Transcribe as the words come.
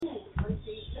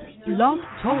Blog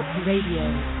Talk Radio.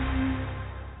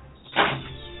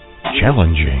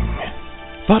 Challenging,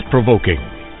 thought-provoking,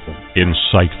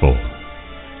 insightful.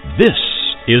 This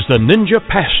is the Ninja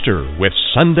Pastor with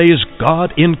Sunday's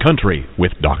God in Country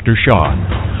with Dr.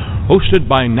 Sean, hosted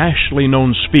by nationally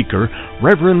known speaker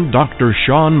Reverend Dr.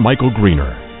 Sean Michael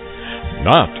Greener.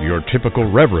 Not your typical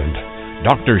reverend.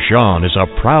 Dr. Sean is a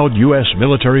proud U.S.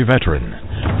 military veteran,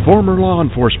 former law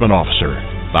enforcement officer,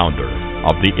 founder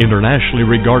of the internationally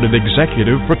regarded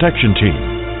Executive Protection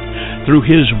Team. Through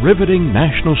his riveting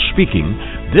national speaking,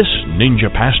 this Ninja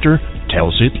Pastor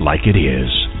tells it like it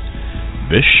is.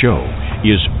 This show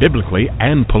is biblically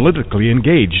and politically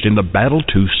engaged in the battle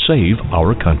to save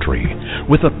our country,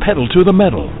 with a pedal to the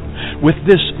metal, with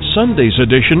this Sunday's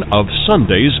edition of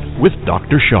Sundays with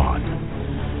Dr. Sean.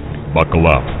 Buckle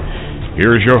up.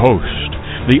 Here's your host,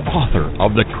 the author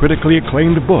of the critically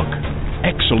acclaimed book,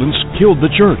 Excellence Killed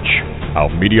the Church, How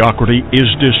Mediocrity is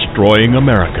Destroying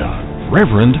America,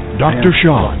 Reverend Dr.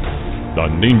 Sean,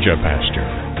 the Ninja Pastor,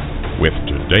 with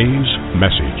today's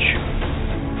message.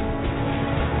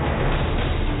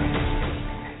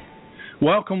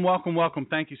 Welcome, welcome, welcome.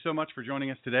 Thank you so much for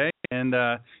joining us today. And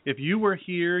if you were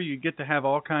here, you get to have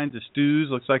all kinds of stews.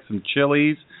 Looks like some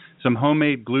chilies, some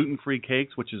homemade gluten-free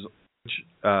cakes, which is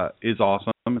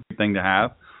awesome. It's a good thing to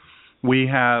have. We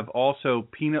have also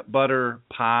peanut butter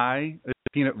pie,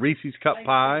 peanut Reese's cup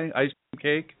pie, ice cream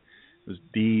cake. It was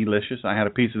delicious. I had a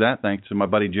piece of that thanks to my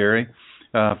buddy Jerry.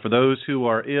 For those who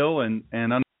are ill and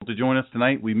unable to join us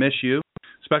tonight, we miss you.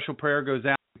 Special prayer goes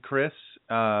out to Chris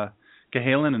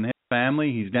Cahalan and his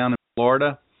family. He's down in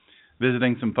Florida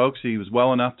visiting some folks. He was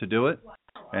well enough to do it,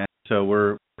 and so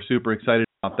we're super excited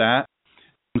about that.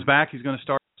 He comes back. He's going to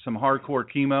start some hardcore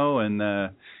chemo,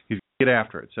 and he's going to get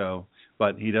after it.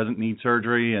 But he doesn't need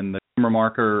surgery, and the tumor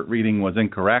marker reading was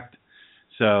incorrect.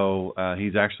 So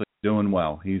he's actually doing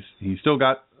well. He's still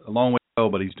got a long way to go,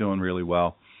 but he's doing really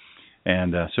well.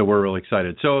 And so we're really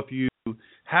excited. So if you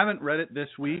haven't read it this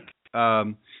week,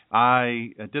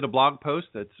 I did a blog post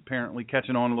that's apparently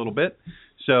catching on a little bit.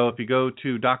 So if you go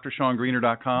to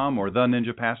drshawngreener.com or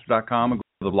theninjapastor.com and go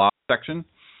to the blog section,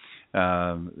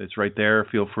 it's right there.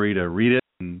 Feel free to read it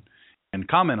and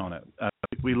comment on it.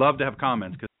 We love to have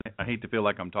comments because I hate to feel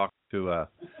like I'm talking to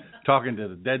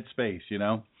the dead space, you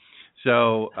know.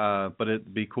 So, but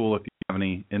it'd be cool if you have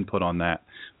any input on that.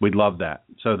 We'd love that.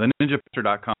 So,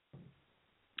 theninjapastor.com.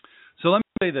 So let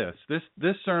me say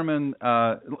this sermon.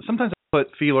 Sometimes I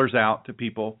put feelers out to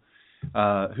people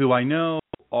who I know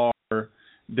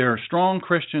they're strong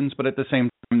Christians, but at the same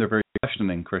time they're very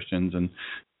questioning Christians, and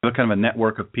they're kind of a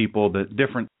network of people that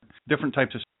different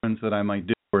types of sermons that I might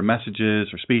do, or messages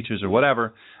or speeches or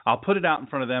whatever. I'll put it out in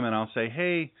front of them and I'll say,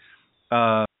 hey,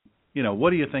 what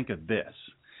do you think of this?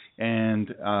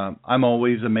 And I'm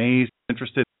always amazed,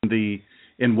 interested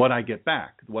in what I get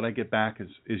back. What I get back is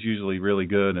usually really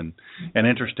good and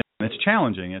interesting. It's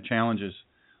challenging. It challenges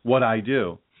what I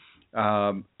do.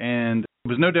 And it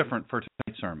was no different for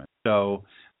tonight's sermon. So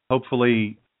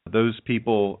hopefully those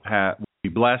people will be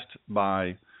blessed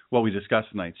by what we discussed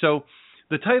tonight. So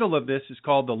the title of this is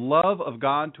called The Love of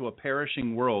God to a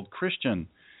Perishing World. Christian,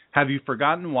 have you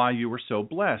forgotten why you were so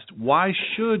blessed? Why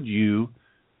should you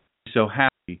be so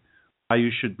happy? Why you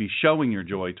should be showing your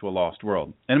joy to a lost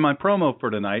world? And in my promo for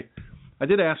tonight, I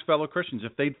did ask fellow Christians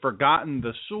if they'd forgotten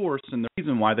the source and the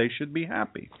reason why they should be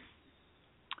happy.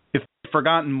 If they'd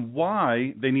forgotten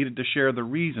why they needed to share the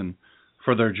reason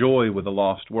for their joy with a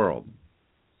lost world.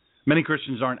 Many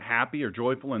Christians aren't happy or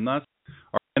joyful and thus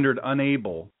are rendered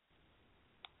unable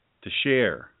to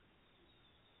share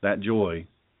that joy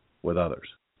with others.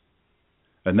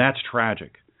 And that's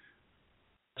tragic.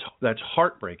 That's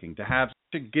heartbreaking to have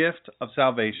such a gift of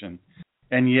salvation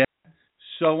and yet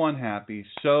so unhappy,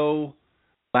 so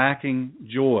lacking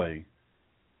joy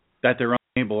that they're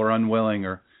unable or unwilling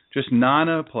or just not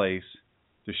in a place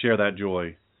to share that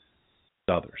joy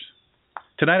with others.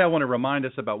 Tonight I want to remind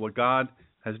us about what God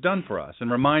has done for us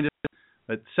and remind us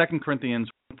that 2 Corinthians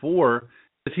 4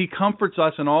 says He comforts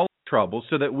us in all trouble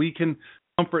so that we can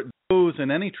comfort those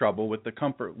in any trouble with the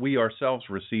comfort we ourselves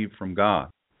receive from God.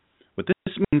 What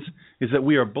this means is that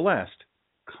we are blessed,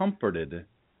 comforted,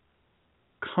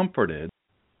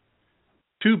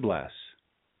 to bless,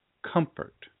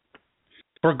 comfort.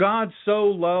 For God so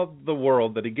loved the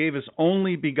world that He gave His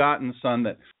only begotten Son,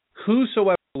 that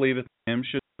whosoever believeth in Him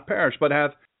should not perish, but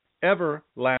have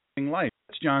everlasting life.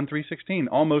 That's John 3:16.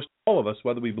 Almost all of us,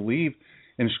 whether we believe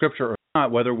in Scripture or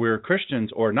not, whether we're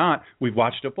Christians or not, we've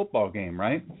watched a football game,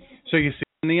 right? So you see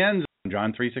in the end zone,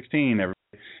 John 3:16, and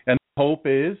the hope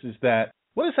is that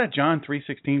What is that John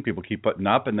 3:16 people keep putting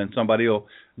up, and then somebody will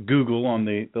Google on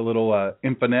the little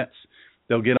internets.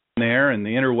 They'll get on there and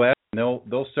the interweb, and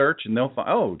they'll search and they'll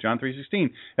find, John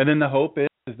 3:16. And then the hope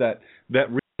is that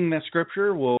reading that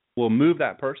scripture will move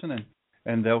that person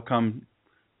and they'll come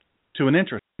to an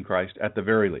interest in Christ at the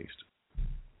very least.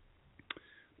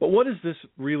 But what does this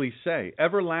really say?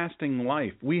 Everlasting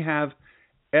life. We have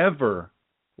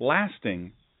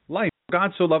everlasting life.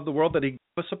 God so loved the world that he gave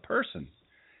us a person.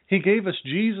 He gave us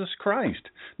Jesus Christ.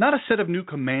 Not a set of new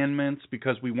commandments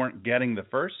because we weren't getting the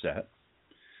first set.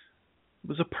 It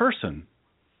was a person.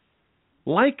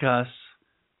 Like us,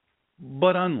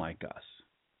 but unlike us.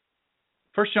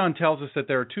 1 John tells us that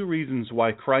there are two reasons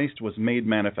why Christ was made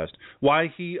manifest. Why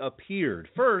he appeared.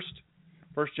 First,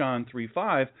 1 John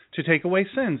 3:5, to take away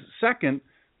sins. Second,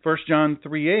 1 John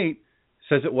 3:8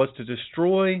 says it was to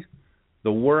destroy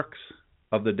the works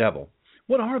of the devil.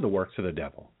 What are the works of the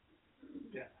devil?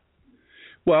 Yeah.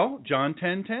 Well, John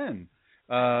 10:10.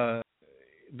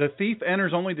 The thief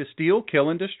enters only to steal, kill,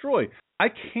 and destroy. I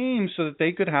came so that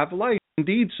they could have life.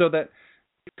 Indeed, so that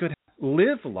they could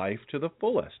live life to the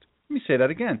fullest. Let me say that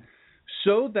again.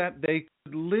 So that they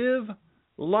could live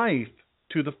life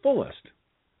to the fullest.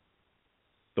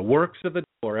 The works of the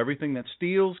devil are everything that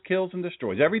steals, kills, and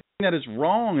destroys. Everything that is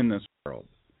wrong in this world.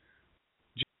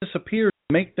 Jesus appears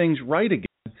to make things right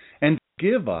again and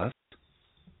give us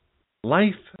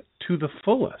life to the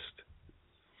fullest.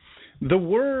 The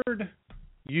word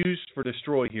used for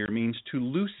destroy here means to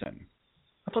loosen.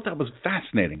 I thought that was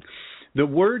fascinating. The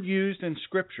word used in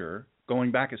Scripture,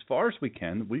 going back as far as we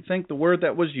can, we think the word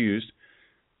used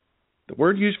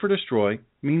for destroy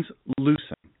means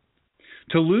loosen.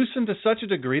 To loosen to such a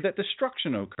degree that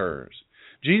destruction occurs.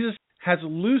 Jesus has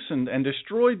loosened and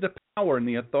destroyed the power and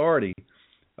the authority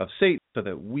of Satan so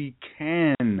that we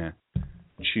can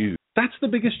choose. That's the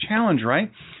biggest challenge,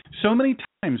 right? So many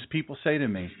times people say to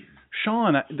me,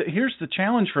 Sean, here's the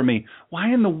challenge for me.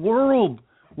 Why in the world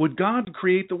would God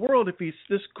create the world if he's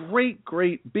this great,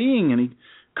 great being and he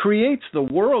creates the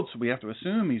world? So we have to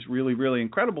assume he's really, really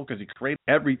incredible because he created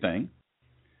everything.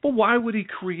 But why would he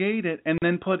create it and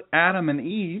then put Adam and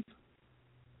Eve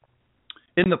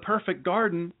in the perfect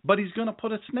garden, but he's going to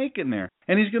put a snake in there,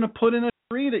 and he's going to put in a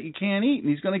tree that you can't eat, and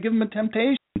he's going to give them a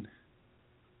temptation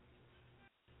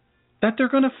that they're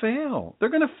going to fail. They're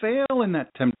going to fail in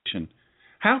that temptation.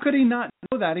 How could he not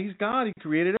know that? He's God. He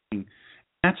created everything.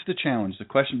 That's the challenge. The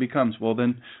question becomes, well,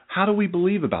 then, how do we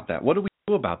believe about that? What do we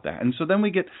do about that? And so then we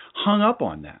get hung up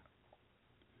on that.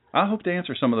 I hope to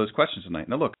answer some of those questions tonight.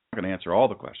 Now, look, I'm not going to answer all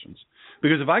the questions.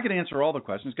 Because if I could answer all the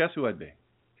questions, guess who I'd be?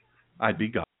 I'd be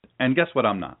God. And guess what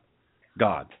I'm not?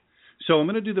 God. So I'm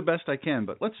going to do the best I can,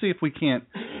 but let's see if we can't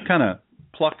kind of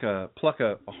pluck a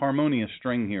harmonious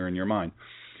string here in your mind.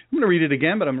 I'm going to read it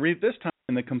again, but I'm going to read it this time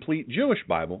in the complete Jewish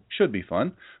Bible. Should be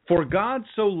fun. For God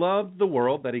so loved the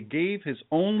world that he gave his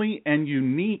only and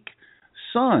unique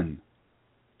Son,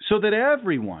 so that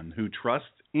everyone who trusts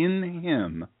in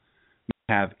him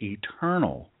may have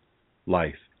eternal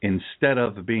life instead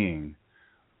of being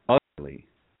utterly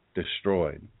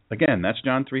destroyed. Again, that's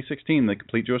John 3:16, the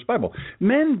complete Jewish Bible.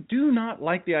 Men do not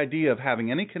like the idea of having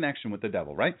any connection with the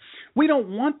devil, right? We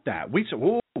don't want that. We say,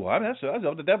 that's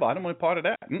of the devil. I don't want a part of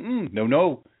that.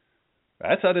 No.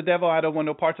 That's of the devil. I don't want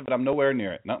no parts of it. I'm nowhere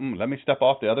near it. Let me step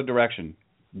off the other direction.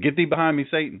 Get thee behind me,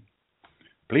 Satan.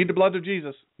 Plead the blood of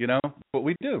Jesus. You know what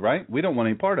we do, right? We don't want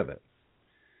any part of it.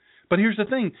 But here's the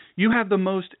thing. You have the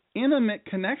most intimate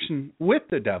connection with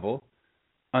the devil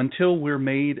until we're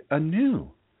made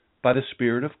anew by the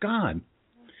Spirit of God.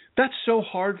 That's so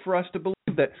hard for us to believe,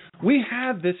 that we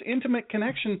have this intimate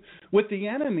connection with the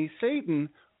enemy, Satan,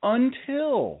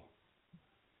 until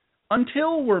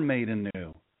we're made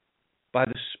anew by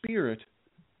the Spirit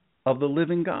of the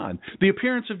living God. The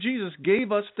appearance of Jesus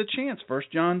gave us the chance. 1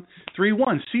 John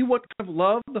 3:1. See what kind of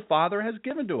love the Father has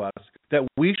given to us, that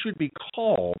we should be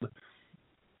called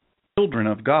children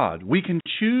of God. We can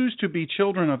choose to be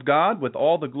children of God with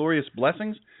all the glorious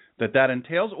blessings that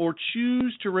entails, or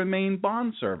choose to remain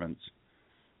bondservants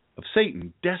of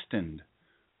Satan, destined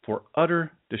for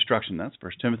utter destruction. That's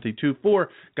 1 Timothy 2:4.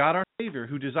 God our Savior,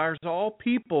 who desires all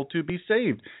people to be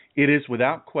saved. It is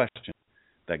without question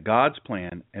that God's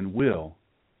plan and will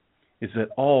is that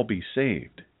all be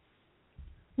saved.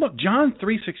 Look, John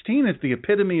 3:16 is the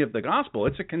epitome of the gospel.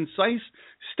 It's a concise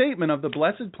statement of the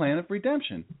blessed plan of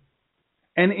redemption.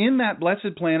 And in that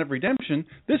blessed plan of redemption,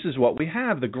 this is what we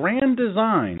have, the grand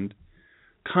design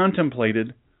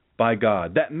contemplated by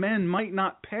God, that men might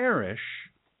not perish,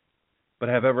 but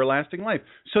have everlasting life,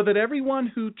 so that everyone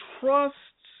who trusts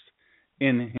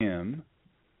in him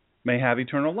may have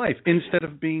eternal life, instead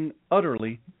of being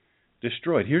utterly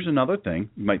destroyed. Here's another thing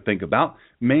you might think about.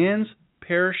 Man's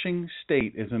perishing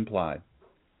state is implied.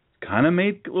 Kind of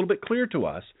made a little bit clear to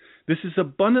us. This is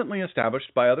abundantly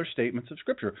established by other statements of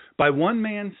Scripture. By one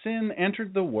man sin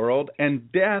entered the world,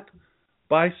 and death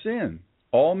by sin.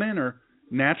 All men are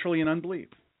naturally in unbelief.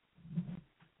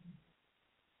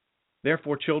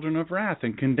 Therefore, children of wrath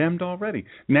and condemned already.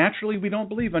 Naturally, we don't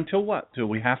believe until what? Till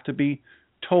we have to be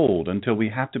told, until we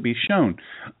have to be shown.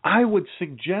 I would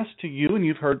suggest to you, and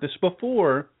you've heard this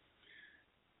before,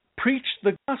 preach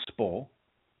the gospel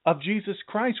of Jesus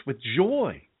Christ with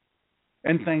joy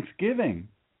and thanksgiving,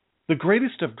 the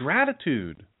greatest of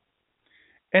gratitude.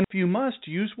 And if you must,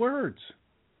 use words.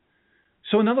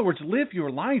 So in other words, live your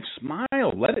life,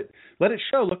 smile, let it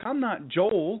show. Look, I'm not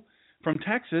Joel from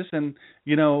Texas, and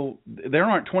there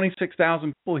aren't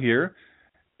 26,000 people here,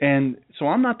 and so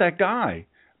I'm not that guy.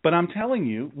 But I'm telling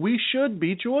you, we should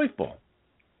be joyful.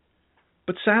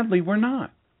 But sadly, we're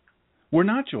not. We're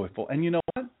not joyful. And you know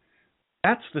what?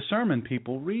 That's the sermon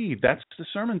people read. That's the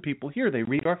sermon people hear. They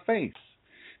read our face.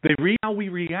 They read how we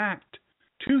react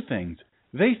to things.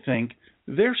 They think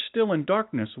they're still in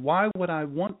darkness. Why would I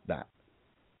want that?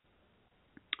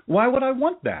 Why would I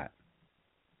want that?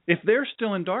 If they're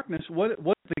still in darkness, what's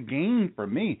the gain for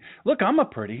me? Look, I'm a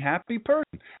pretty happy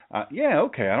person.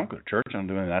 Okay, I don't go to church. I don't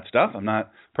do any of that stuff. I'm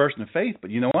not a person of faith,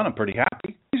 but you know what? I'm pretty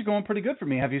happy. Things are going pretty good for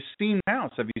me. Have you seen my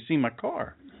house? Have you seen my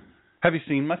car? Have you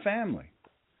seen my family?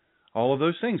 All of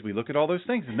those things. We look at all those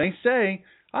things, and they say,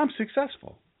 I'm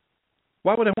successful.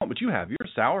 Why would I want what you have? You're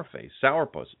a sour face,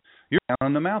 sourpuss. You're down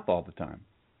in the mouth all the time.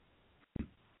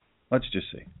 Let's just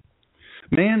see.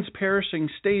 Man's perishing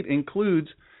state includes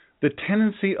the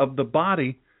tendency of the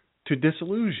body to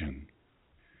disillusion.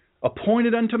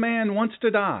 Appointed unto man once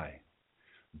to die.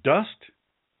 Dust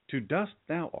to dust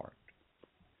thou art.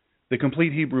 The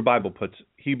Complete Hebrew Bible puts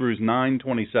Hebrews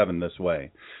 9:27 this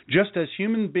way. Just as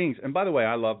human beings, and by the way,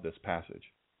 I love this passage.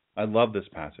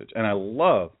 And I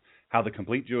love how the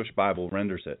Complete Jewish Bible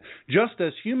renders it. Just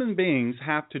as human beings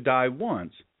have to die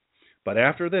once, but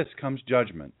after this comes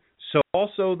judgment, so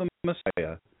also the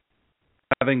Messiah,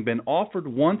 having been offered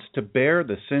once to bear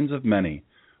the sins of many,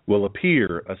 will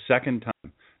appear a second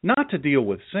time, not to deal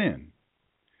with sin,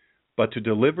 but to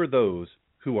deliver those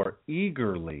who are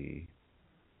eagerly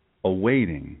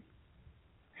awaiting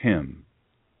him.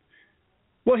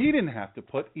 Well, he didn't have to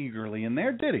put eagerly in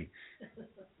there, did he?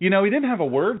 He didn't have a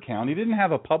word count. He didn't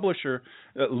have a publisher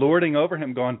lording over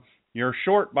him going, you're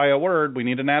short by a word. We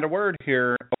need to add a word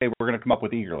here. Okay, we're going to come up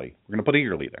with eagerly. We're going to put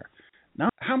eagerly there. Now,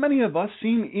 how many of us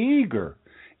seem eager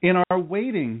in our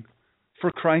waiting for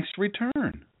Christ's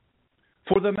return,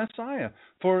 for the Messiah,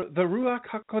 for the Ruach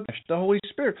HaKodesh, the Holy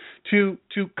Spirit, to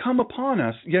come upon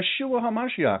us, Yeshua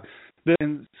HaMashiach?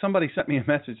 And somebody sent me a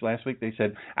message last week. They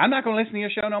said, I'm not going to listen to your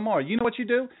show no more. You know what you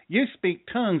do? You speak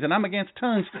tongues, and I'm against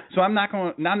tongues, so I'm not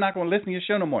going to listen to your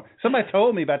show no more. Somebody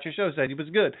told me about your show, said it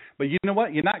was good. But you know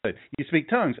what? You're not good. You speak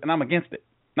tongues, and I'm against it.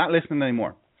 Not listening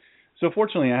anymore. So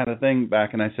fortunately, I had a thing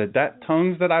back, and I said, that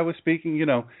tongues that I was speaking,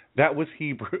 that was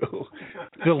Hebrew,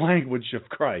 the language of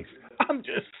Christ. I'm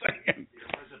just saying.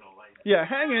 Yeah,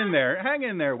 hang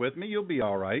in there with me. You'll be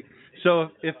all right. So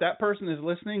if that person is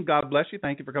listening, God bless you.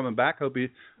 Thank you for coming back.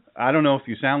 I don't know if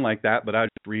you sound like that, but I was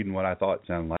just reading what I thought it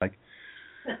sounded like.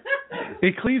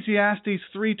 Ecclesiastes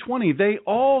 3:20, they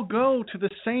all go to the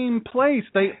same place.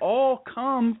 They all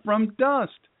come from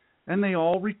dust, and they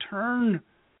all return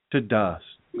to dust.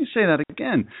 Let me say that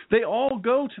again. They all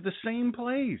go to the same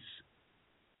place.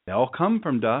 They all come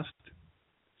from dust,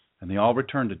 and they all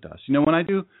return to dust. When I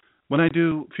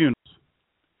do funerals,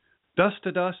 dust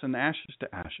to dust and ashes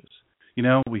to ashes.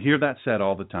 We hear that said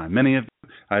all the time. Many of you,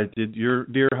 I did your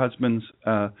dear husband's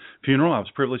funeral. I was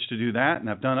privileged to do that, and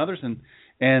I've done others.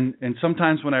 And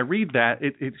sometimes when I read that,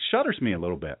 it shudders me a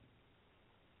little bit.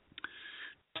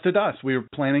 Dust to dust. We were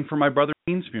planning for my brother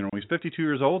Dean's funeral. He was 52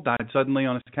 years old, died suddenly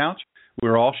on his couch. We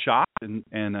were all shocked,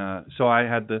 and so I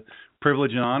had the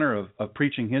privilege and honor of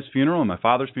preaching his funeral and my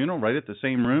father's funeral right at the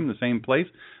same room, the same place,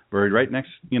 buried right next,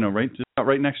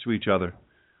 right next to each other,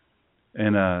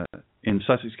 and in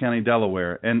Sussex County,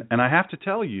 Delaware. And I have to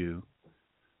tell you,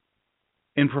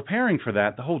 in preparing for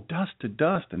that, the whole dust to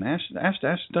dust and ash to ash,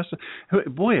 dust to,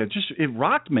 boy, it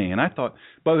rocked me. And I thought,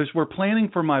 but as we're planning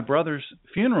for my brother's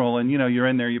funeral, and you're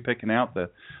in there, you're picking out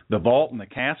the vault and the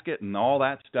casket and all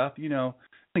that stuff,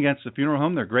 against the funeral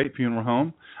home. They're a great funeral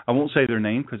home. I won't say their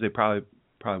name because they probably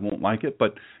won't like it,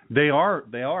 but they are,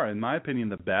 in my opinion,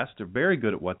 the best. They're very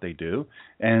good at what they do.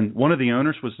 And one of the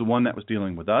owners was the one that was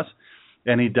dealing with us,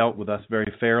 and he dealt with us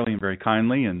very fairly and very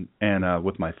kindly, and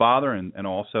with my father, and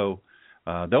also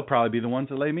they'll probably be the ones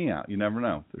that lay me out. You never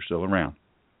know. They're still around.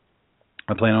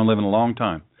 I plan on living a long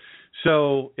time.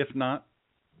 So if not,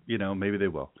 maybe they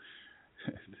will.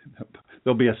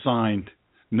 There'll be a sign,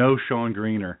 no Sean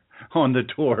Greener on the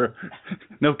tour.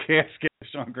 No casket with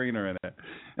Sean Greener in it.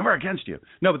 And we're against you.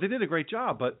 No, but they did a great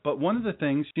job. But one of the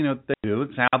things, they do,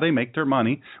 it's how they make their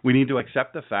money. We need to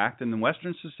accept the fact. And in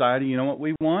Western society, you know what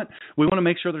we want? We want to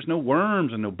make sure there's no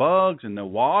worms and no bugs and no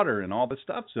water and all this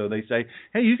stuff. So they say,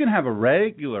 hey, you can have a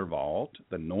regular vault,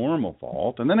 the normal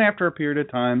vault. And then after a period of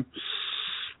time,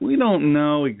 we don't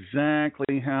know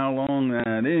exactly how long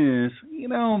that is.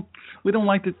 We don't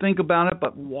like to think about it,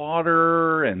 but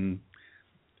water and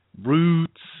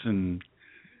roots and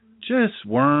just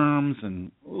worms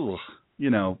and,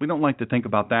 we don't like to think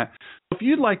about that. If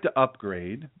you'd like to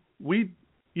upgrade, we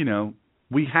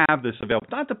have this available.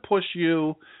 Not to push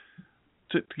you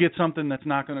to get something that's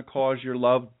not going to cause your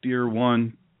loved dear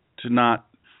one to not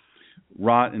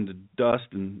rot into dust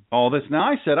and all this.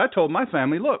 Now, I told my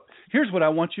family, look, here's what I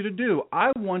want you to do.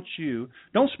 I want you,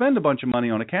 don't spend a bunch of money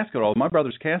on a casket. My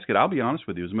brother's casket, I'll be honest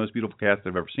with you, is the most beautiful casket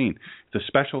I've ever seen. It's a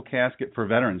special casket for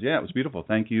veterans. Yeah, it was beautiful.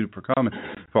 Thank you for coming,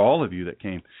 for all of you that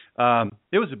came.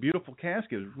 It was a beautiful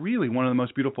casket. It was really one of the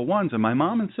most beautiful ones, and my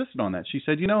mom insisted on that. She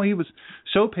said, he was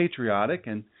so patriotic,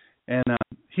 and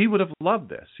he would have loved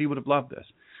this. He would have loved this.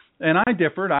 And I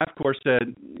differed. I, of course,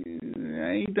 said,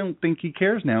 I don't think he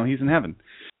cares now. He's in heaven.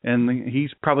 And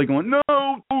he's probably going, no,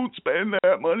 don't spend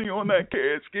that money on that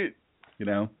casket. He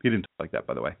didn't talk like that,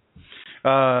 by the way.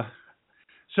 But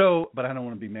I don't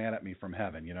want to be mad at me from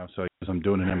heaven, so I'm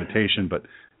doing an imitation, but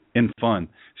in fun.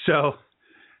 So,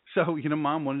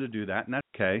 Mom wanted to do that, and that's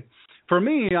okay. For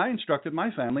me, I instructed my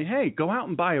family, hey, go out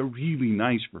and buy a really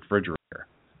nice refrigerator.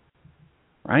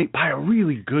 Right? Buy a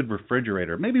really good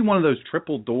refrigerator. Maybe one of those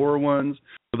triple door ones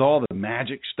with all the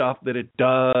magic stuff that it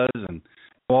does and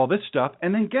all this stuff.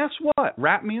 And then guess what?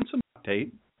 Wrap me in some duct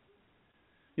tape.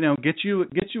 Get you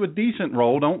a decent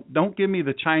roll. Don't give me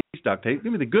the Chinese duct tape.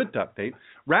 Give me the good duct tape.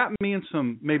 Wrap me in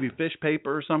some maybe fish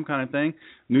paper or some kind of thing,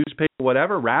 newspaper,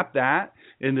 whatever. Wrap that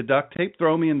in the duct tape.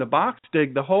 Throw me in the box.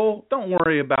 Dig the hole. Don't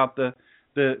worry about the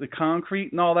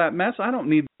concrete and all that mess. I don't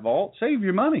need the vault. Save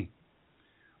your money.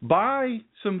 Buy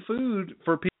some food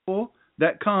for people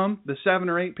that come, the 7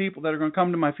 or 8 people that are going to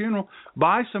come to my funeral.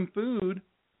 Buy some food.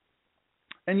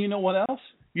 And you know what else?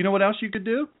 You know what else you could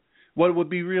do? What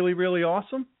would be really, really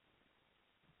awesome?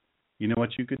 You know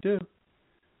what you could do?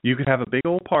 You could have a big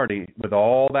old party with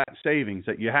all that savings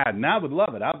that you had. And I would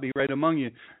love it. I'd be right among you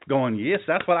going, yes,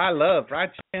 that's what I love.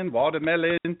 Fried chicken,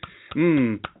 watermelon.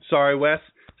 Sorry, Wes.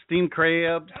 Steamed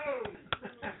crab.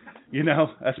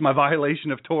 That's my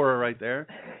violation of Torah right there.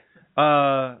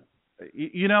 Have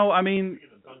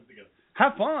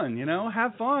fun,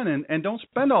 have fun and don't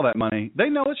spend all that money. They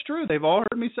know it's true. They've all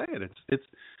heard me say it.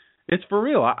 It's for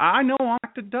real. I know I'm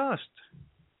back to dust.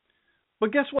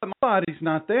 But guess what? My body's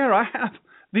not there. I have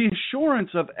the assurance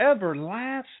of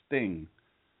everlasting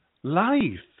life.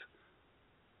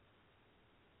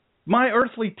 My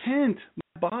earthly tent,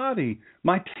 my body,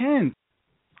 my tent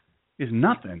is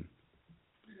nothing.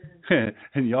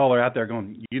 And y'all are out there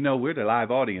going, we're the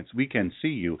live audience. We can see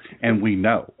you, and we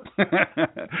know.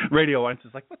 Radio audience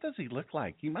is like, what does he look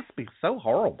like? He must be so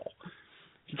horrible.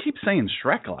 He keeps saying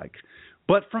Shrek-like.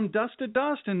 But from dust to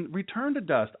dust and return to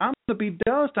dust. I'm going to be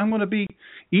dust. I'm going to be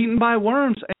eaten by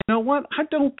worms. And you know what? I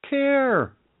don't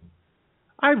care.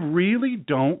 I really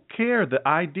don't care. The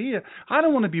idea, I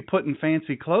don't want to be put in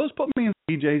fancy clothes. Put me in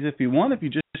PJs if you want. If you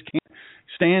just can't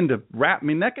stand to wrap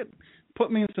me naked,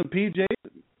 put me in some PJs.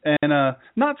 And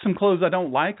not some clothes I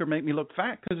don't like or make me look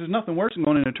fat, because there's nothing worse than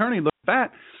going to an attorney and look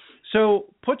fat. So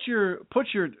put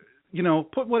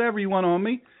whatever you want on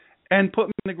me and put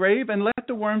me in the grave and let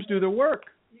the worms do their work.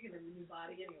 You get a new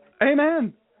body anyway.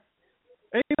 Amen.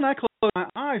 Amen. I close my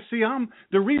eyes. See,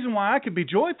 the reason why I could be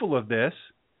joyful of this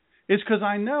is because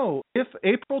I know if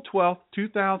April 12th,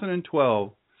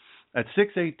 2012 at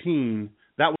 6:18,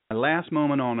 that was my last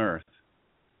moment on earth,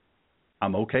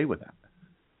 I'm okay with that.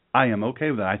 I am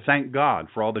okay with that. I thank God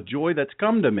for all the joy that's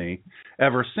come to me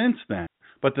ever since then.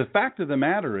 But the fact of the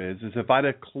matter is if I'd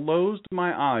have closed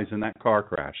my eyes in that car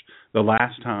crash the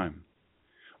last time,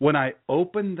 when I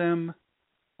opened them,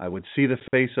 I would see the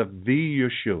face of the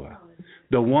Yeshua,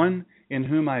 the one in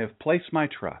whom I have placed my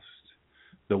trust,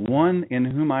 the one in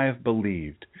whom I have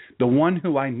believed, the one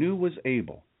who I knew was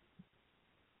able.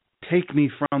 Take me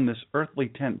from this earthly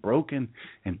tent broken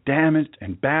and damaged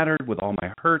and battered with all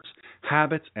my hurts,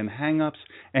 habits, and hang-ups,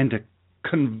 and to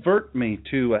convert me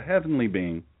to a heavenly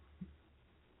being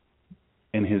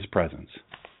in His presence.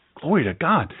 Glory to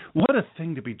God. What a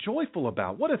thing to be joyful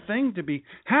about. What a thing to be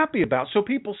happy about. So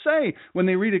people say when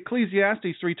they read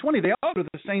Ecclesiastes 3:20, they all go to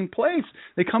the same place.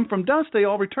 They come from dust. They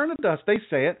all return to dust. They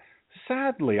say it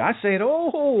sadly. I say it,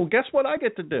 oh, guess what I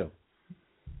get to do?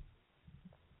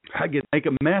 I get to make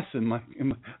a mess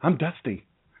I'm dusty,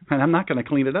 and I'm not going to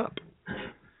clean it up.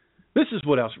 This is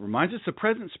what else it reminds us, the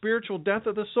present spiritual death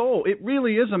of the soul. It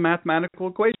really is a mathematical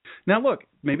equation. Now, look,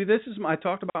 maybe this is I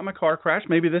talked about my car crash.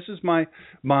 Maybe this is my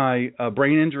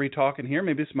brain injury talking here.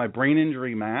 Maybe this is my brain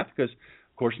injury math because,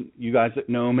 of course, you guys that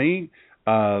know me,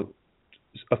 a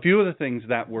few of the things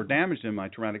that were damaged in my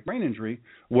traumatic brain injury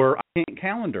were I can't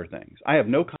calendar things. I have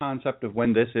no concept of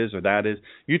when this is or that is.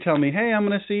 You tell me, hey, I'm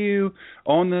going to see you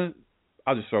on the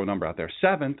I'll just throw a number out there.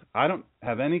 7th, I don't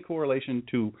have any correlation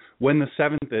to when the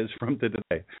 7th is from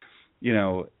today. You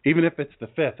know, even if it's the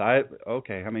 5th,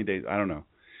 how many days? I don't know.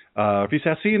 If you say,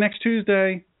 I'll see you next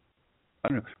Tuesday, I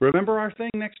don't know. Remember our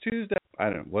thing next Tuesday? I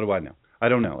don't know. What do I know? I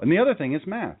don't know. And the other thing is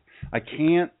math. I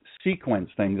can't sequence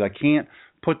things. I can't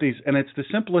put these, and it's the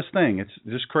simplest thing. It's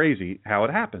just crazy how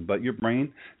it happened. But your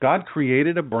brain, God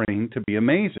created a brain to be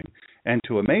amazing and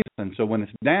to amaze. And so when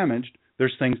it's damaged,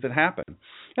 there's things that happen.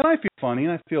 And I feel funny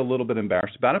and I feel a little bit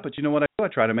embarrassed about it, but you know what I do? I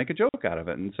try to make a joke out of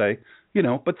it and say,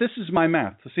 but this is my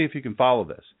math. Let's see if you can follow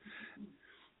this.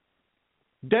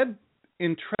 Dead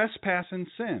in trespass and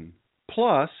sin,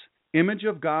 plus image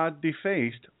of God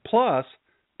defaced, plus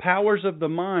powers of the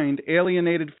mind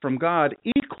alienated from God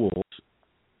equals,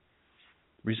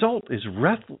 result is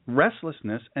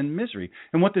restlessness and misery.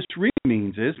 And what this really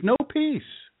means is no peace.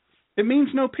 It means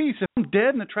no peace. If I'm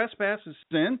dead in the trespass of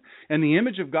sin and the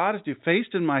image of God is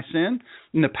defaced in my sin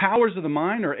and the powers of the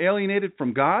mind are alienated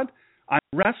from God, I'm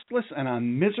restless and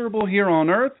I'm miserable here on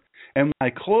earth. And when I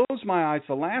close my eyes,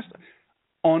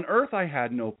 on earth I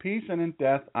had no peace, and in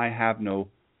death I have no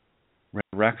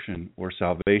resurrection or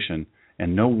salvation.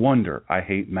 And no wonder I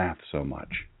hate math so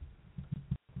much.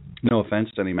 No offense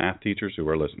to any math teachers who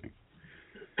are listening.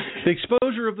 The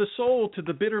exposure of the soul to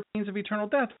the bitter pains of eternal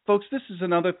death. Folks, this is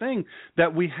another thing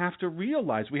that we have to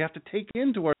realize. We have to take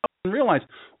into ourselves and realize,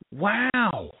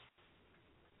 wow,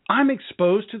 I'm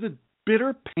exposed to the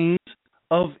bitter pains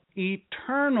of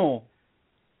eternal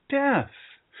death.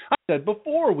 I said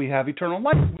before, we have eternal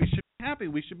life. We should be happy.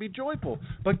 We should be joyful.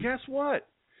 But guess what?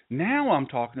 Now I'm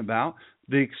talking about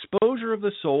the exposure of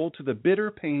the soul to the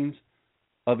bitter pains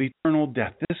of eternal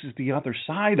death. This is the other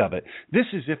side of it. This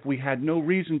is if we had no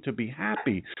reason to be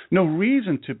happy, no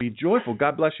reason to be joyful.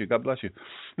 God bless you. God bless you.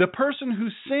 The person who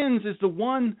sins is the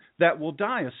one that will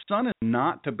die. A son is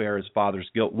not to bear his father's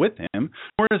guilt with him,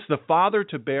 nor is the father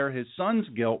to bear his son's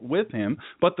guilt with him,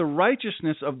 but the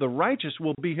righteousness of the righteous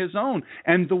will be his own,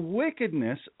 and the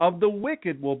wickedness of the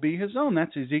wicked will be his own.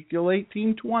 That's Ezekiel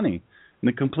 18:20 in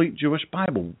the Complete Jewish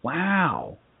Bible.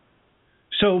 Wow.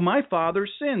 So my father's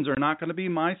sins are not going to be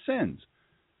my sins.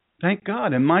 Thank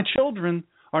God. And my children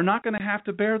are not going to have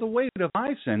to bear the weight of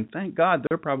my sin. Thank God.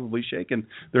 They're probably shaking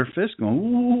their fist going,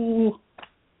 ooh,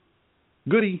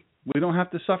 goody. We don't have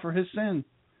to suffer his sin.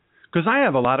 Because I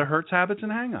have a lot of hurts, habits,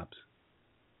 and hang-ups.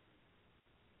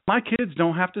 My kids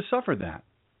don't have to suffer that.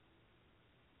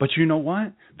 But you know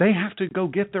what? They have to go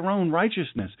get their own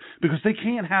righteousness because they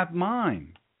can't have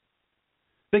mine.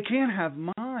 They can't have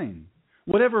mine.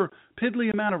 Whatever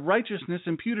piddly amount of righteousness,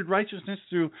 imputed righteousness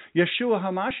through Yeshua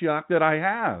HaMashiach that I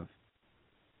have,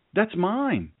 that's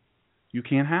mine. You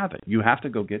can't have it. You have to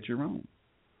go get your own.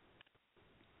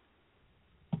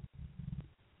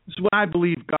 This is what I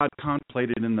believe God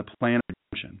contemplated in the plan of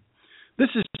redemption.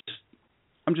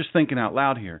 I'm just thinking out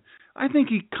loud here. I think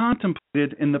he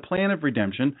contemplated in the plan of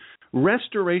redemption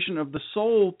restoration of the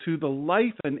soul to the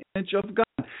life and image of God.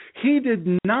 He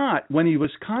did not, when he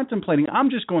was contemplating, I'm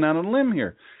just going out on a limb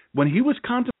here. When he was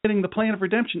contemplating the plan of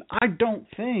redemption, I don't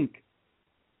think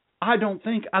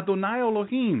Adonai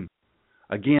Elohim,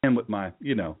 again with my,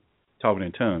 talking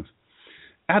in tongues,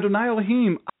 Adonai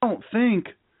Elohim, I don't think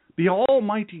the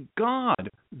Almighty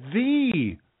God,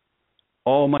 the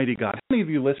Almighty God. How many of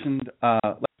you listened?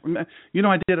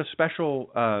 I did a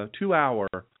special 2-hour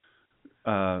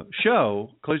show,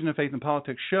 Collision of Faith and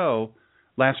Politics show,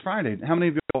 last Friday. How many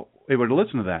of you were able to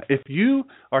listen to that? If you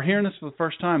are hearing this for the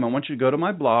first time, I want you to go to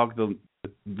my blog,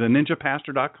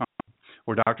 theninjapastor.com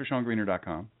or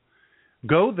drshawngreener.com.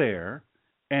 Go there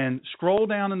and scroll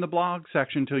down in the blog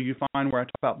section until you find where I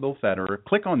talk about Bill Federer.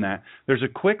 Click on that. There's a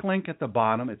quick link at the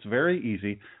bottom. It's very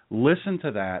easy. Listen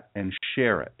to that and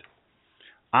share it.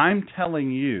 I'm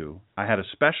telling you, I had a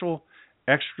special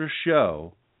extra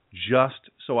show just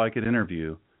so I could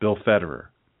interview Bill Federer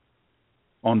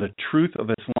on the truth of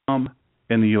Islam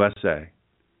in the USA.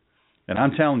 And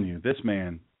I'm telling you, this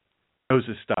man, knows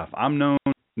his stuff. I'm known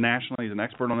nationally as an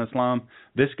expert on Islam.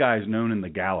 This guy is known in the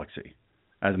galaxy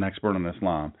as an expert on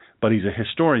Islam. But he's a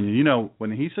historian. You know,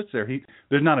 when he sits there,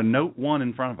 there's not a note one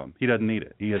in front of him. He doesn't need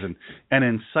it. He has an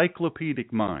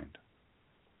encyclopedic mind.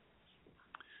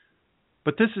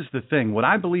 But this is the thing. What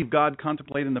I believe God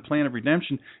contemplated in the plan of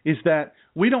redemption is that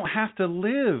we don't have to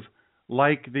live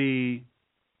like the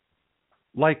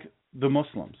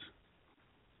Muslims.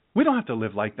 We don't have to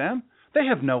live like them. They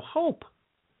have no hope.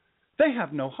 They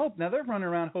have no hope. Now, they're running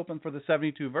around hoping for the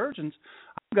 72 virgins.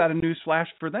 I've got a news flash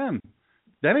for them.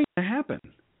 That ain't going to happen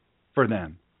for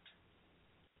them.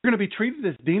 They're going to be treated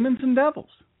as demons and devils.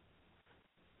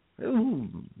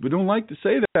 Ooh, we don't like to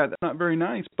say that. That's not very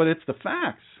nice, but it's the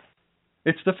facts.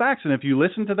 It's the facts. And if you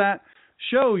listen to that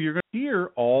show, you're going to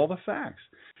hear all the facts.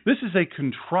 This is a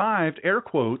contrived, air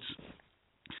quotes,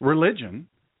 religion.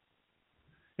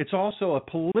 It's also a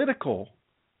political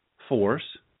force.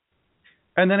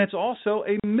 And then it's also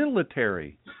a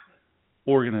military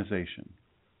organization.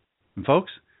 And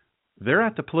folks, they're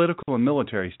at the political and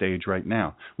military stage right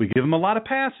now. We give them a lot of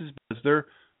passes because they're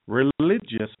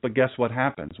religious, but guess what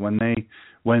happens? When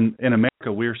in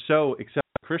America we're so, except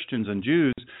Christians and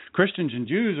Jews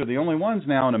are the only ones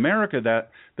now in America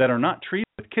that are not treated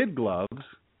with kid gloves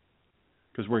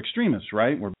because we're extremists,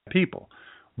 right? We're bad people.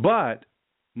 But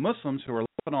Muslims who are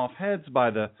lopping off heads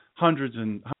by the hundreds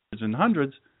and hundreds and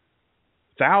hundreds,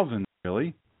 thousands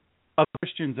really, of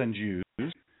Christians and Jews,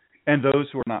 and those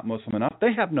who are not Muslim enough,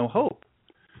 they have no hope.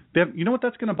 You know what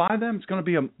that's going to buy them? It's going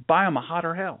to buy them a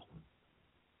hotter hell.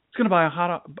 It's going to buy a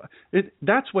hotter.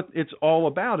 That's what it's all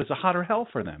about. Is a hotter hell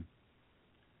for them.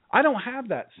 I don't have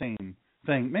that same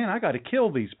thing. Man, I got to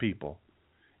kill these people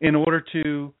in order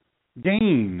to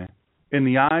gain in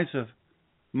the eyes of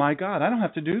my God. I don't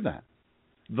have to do that.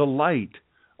 The light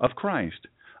of Christ.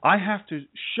 I have to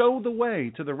show the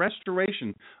way to the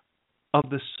restoration of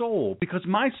the soul, because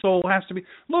my soul has to be.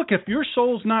 Look, if your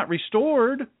soul's not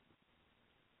restored,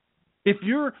 if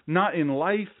you're not in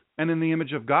life and in the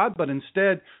image of God, but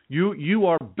instead you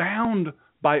are bound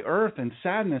by earth and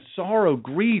sadness, sorrow,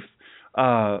 grief,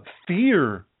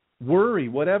 fear, worry,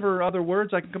 whatever other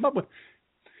words I can come up with.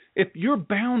 If you're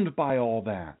bound by all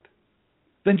that,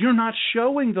 then you're not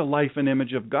showing the life and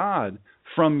image of God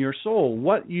from your soul.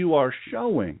 What you are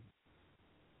showing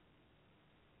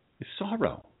is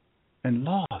sorrow and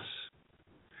loss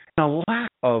and a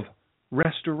lack of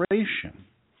restoration.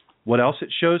 What else it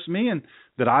shows me, and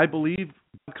that I believe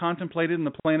God contemplated in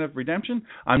the plan of redemption?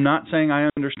 I'm not saying I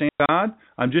understand God.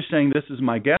 I'm just saying this is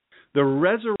my guess. The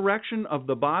resurrection of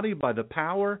the body by the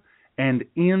power and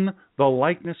in the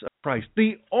likeness of Christ.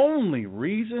 The only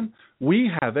reason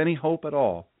we have any hope at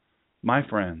all, my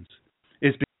friends,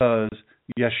 is because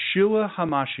Yeshua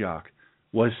HaMashiach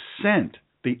was sent,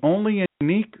 the only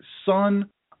unique Son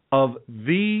of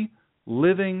the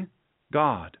living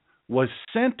God, was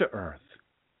sent to earth.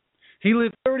 He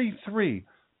lived 33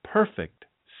 perfect,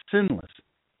 sinless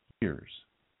years,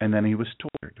 and then he was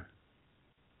tortured.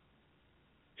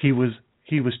 He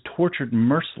was tortured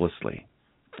mercilessly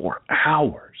for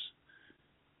hours,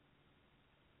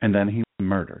 and then he was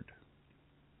murdered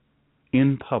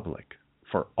in public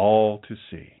for all to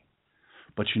see.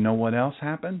 But you know what else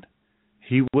happened?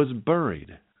 He was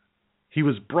buried. He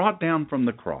was brought down from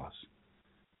the cross,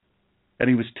 and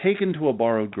he was taken to a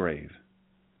borrowed grave.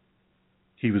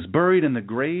 He was buried, and the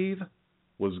grave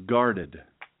was guarded,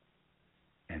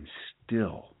 and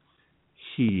still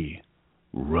he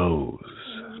rose.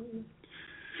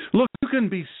 Look, you can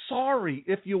be sorry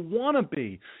if you want to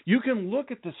be. You can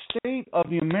look at the state of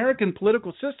the American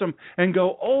political system and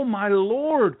go, oh my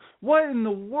Lord, what in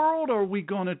the world are we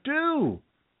going to do?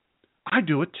 I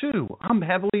do it too. I'm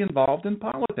heavily involved in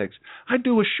politics. I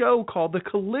do a show called The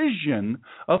Collision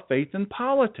of Faith and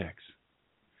Politics.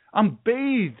 I'm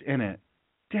bathed in it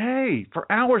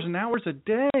for hours and hours a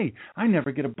day. I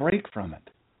never get a break from it.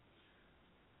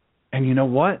 And you know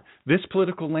what? This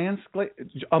political landscape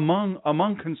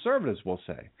among conservatives, we'll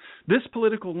say, this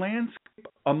political landscape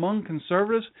among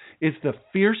conservatives is the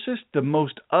fiercest, the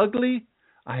most ugly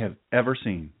I have ever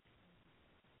seen.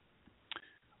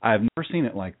 I have never seen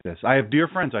it like this. I have dear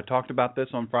friends. I talked about this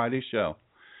on Friday's show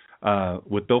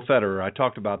with Bill Federer. I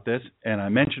talked about this, and I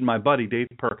mentioned my buddy Dave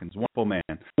Perkins, wonderful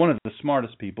man, one of the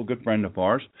smartest people, good friend of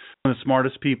ours, one of the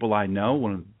smartest people I know,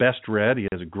 one of the best read. He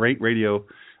has a great radio.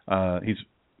 He's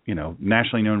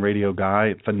nationally known radio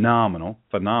guy, phenomenal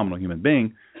human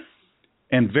being,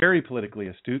 and very politically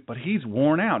astute. But he's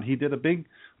worn out. He did a big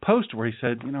post where he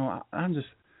said,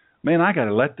 I got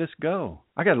to let this go.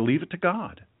 I got to leave it to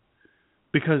God.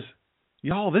 Because,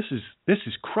 y'all, this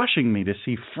is crushing me to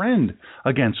see friend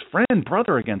against friend,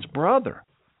 brother against brother.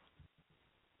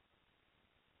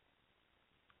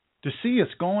 to see us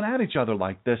going at each other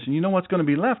like this. And you know what's going to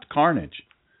be left? Carnage.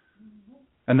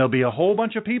 And there'll be a whole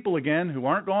bunch of people again who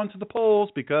aren't going to the polls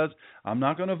because I'm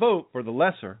not going to vote for the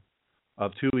lesser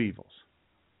of two evils.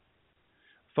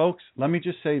 Folks, let me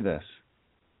just say this.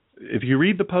 If you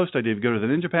read the post I did, go to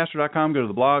theninjapastor.com, go to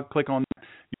the blog, click on that.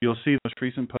 You'll see the most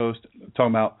recent post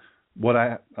talking about what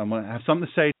I'm going to have something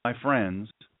to say to my friends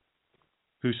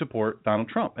who support Donald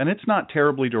Trump. And it's not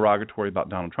terribly derogatory about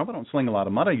Donald Trump. I don't sling a lot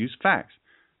of mud. I use facts.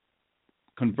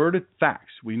 Converted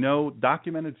facts. We know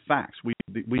documented facts.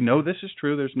 We know this is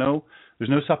true. There's no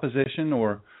supposition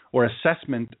or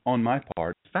assessment on my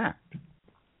part. Fact.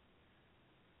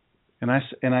 And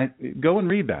I go and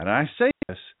read that. And I say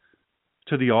this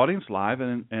to the audience live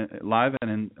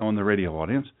and on the radio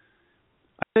audience.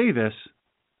 I say this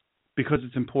because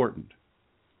it's important.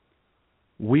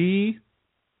 We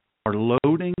are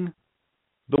loading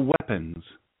the weapons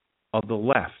of the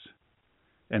left,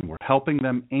 and we're helping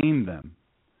them aim them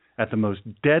at the most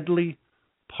deadly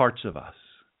parts of us.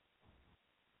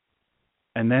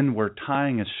 And then we're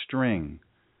tying a string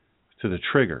to the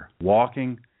trigger,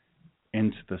 walking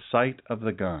into the sight of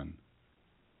the gun,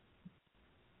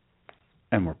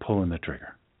 and we're pulling the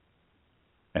trigger.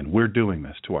 And we're doing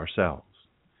this to ourselves.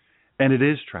 And it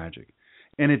is tragic.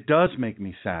 And it does make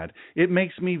me sad. It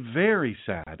makes me very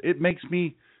sad. It makes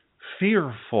me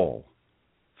fearful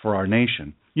for our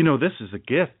nation. You know, this is a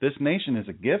gift. This nation is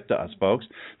a gift to us, folks.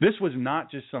 This was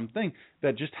not just something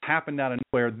that just happened out of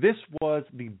nowhere. This was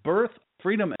the birth of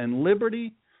freedom and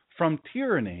liberty from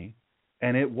tyranny,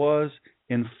 and it was,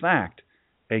 in fact,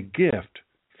 a gift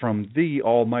from the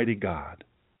Almighty God.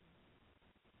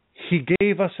 He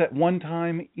gave us at one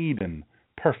time Eden,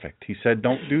 perfect. He said,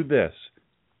 don't do this.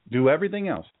 Do everything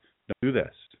else. Don't do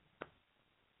this.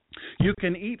 You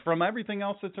can eat from everything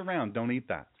else that's around. Don't eat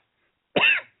that.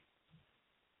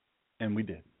 And we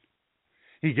did.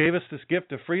 He gave us this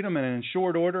gift of freedom, and in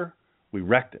short order, we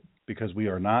wrecked it because we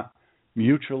are not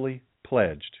mutually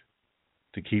pledged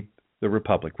to keep the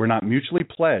republic. We're not mutually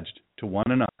pledged to one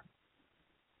another.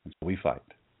 And so we fight.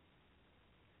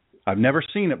 I've never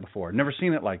seen it before. I've never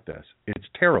seen it like this. It's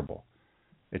terrible.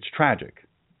 It's tragic.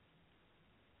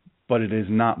 But it is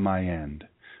not my end.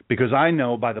 Because I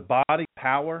know by the body,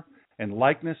 power, and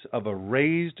likeness of a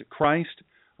raised Christ,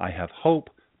 I have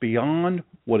hope beyond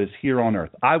what is here on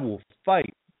earth. I will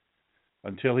fight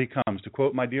until he comes. To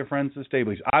quote my dear friends the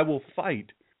Stableys, I will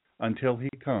fight until he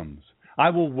comes. I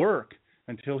will work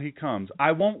until he comes.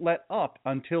 I won't let up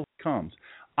until he comes.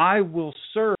 I will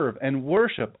serve and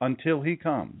worship until he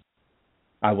comes.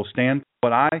 I will stand for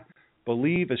what I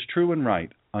believe is true and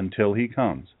right until he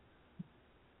comes.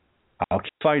 I'll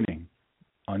keep fighting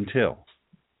until.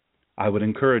 I would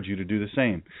encourage you to do the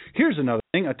same. Here's another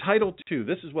thing, a Title II.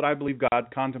 This is what I believe God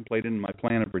contemplated in my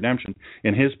plan of redemption,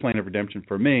 in his plan of redemption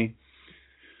for me.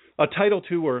 A Title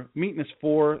II, or meetness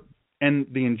for and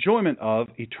the enjoyment of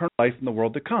eternal life in the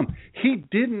world to come. He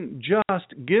didn't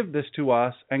just give this to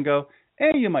us and go,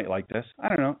 hey, you might like this. I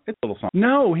don't know, it's a little something.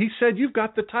 No, he said, you've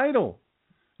got the title.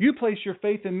 You place your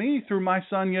faith in me through my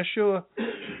son Yeshua,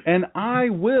 and I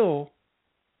will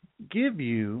give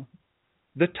you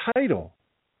the title,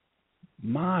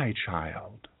 my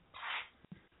child.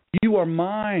 You are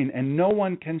mine, and no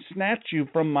one can snatch you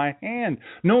from my hand.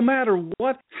 No matter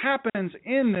what happens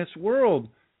in this world,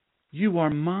 you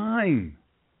are mine.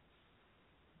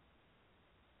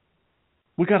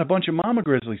 We got a bunch of mama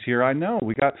grizzlies here, I know.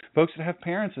 We got folks that have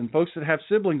parents and folks that have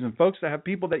siblings and folks that have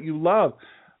people that you love,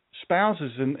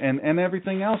 spouses and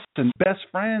everything else, and best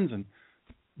friends and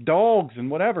dogs and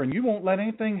whatever, and you won't let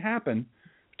anything happen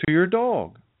to your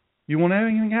dog. You won't let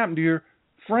anything happen to your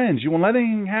friends. You won't let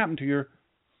anything happen to your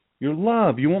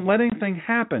love. You won't let anything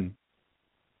happen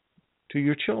to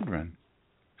your children.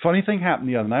 Funny thing happened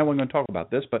the other night. I wasn't going to talk about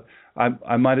this, but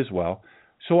I might as well.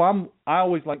 So I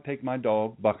always like to take my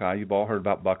dog, Buckeye. You've all heard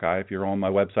about Buckeye. If you're on my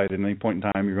website at any point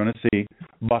in time, you're going to see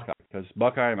Buckeye, because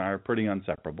Buckeye and I are pretty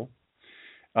inseparable.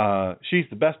 She's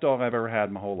the best dog I've ever had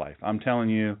in my whole life. I'm telling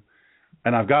you.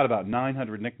 And I've got about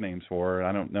 900 nicknames for her.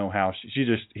 I don't know how. She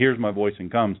just hears my voice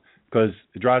and comes, because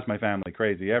it drives my family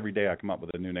crazy. Every day I come up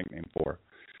with a new nickname for her.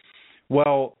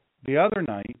 Well, the other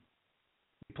night,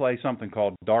 we play something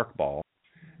called Dark Ball.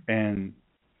 And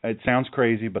it sounds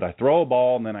crazy, but I throw a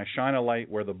ball and then I shine a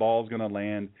light where the ball's going to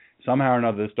land. Somehow or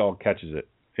another, this dog catches it.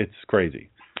 It's crazy.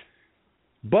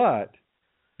 But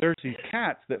there's these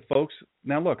cats that folks...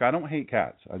 Now, look, I don't hate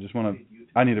cats.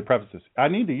 I need to preface this. I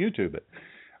need to YouTube it.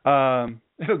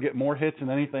 It'll get more hits than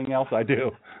anything else I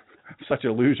do. I'm such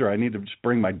a loser. I need to just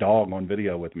bring my dog on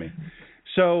video with me.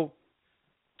 So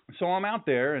So I'm out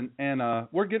there, and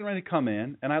we're getting ready to come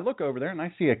in, and I look over there, and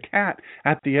I see a cat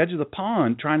at the edge of the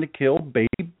pond trying to kill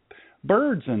baby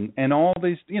birds and all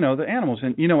these, the animals.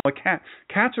 And,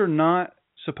 cats are not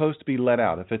supposed to be let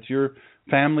out. If it's your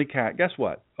family cat, guess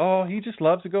what? Oh, he just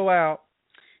loves to go out.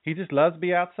 He just loves to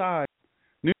be outside.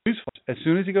 Newsflash, as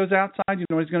soon as he goes outside, you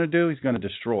know what he's going to do? He's going to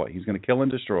destroy. He's going to kill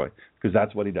and destroy, because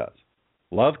that's what he does.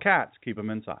 Love cats, keep them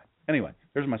inside. Anyway,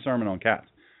 there's my sermon on cats.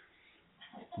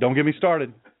 Don't get me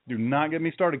started. Do not get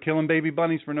me started killing baby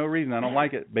bunnies for no reason. I don't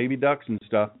like it. Baby ducks and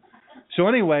stuff. So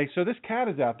anyway, this cat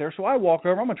is out there. So I walk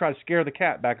over. I'm going to try to scare the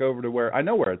cat back over to where I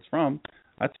know where it's from.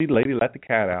 I see the lady let the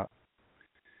cat out.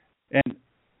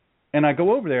 And I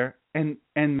go over there, and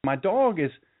my dog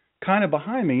is kind of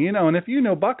behind me, and if you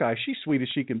know Buckeye, she's sweet as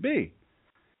she can be.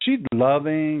 She's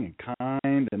loving and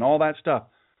kind and all that stuff.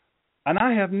 And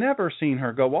I have never seen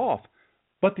her go off.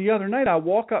 But the other night I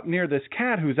walk up near this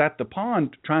cat who's at the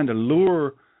pond trying to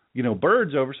lure,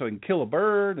 birds over so he can kill a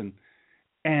bird,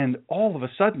 and all of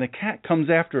a sudden the cat comes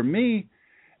after me,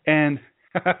 and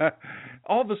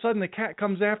all of a sudden the cat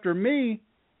comes after me,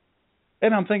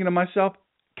 and I'm thinking to myself,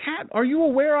 cat, are you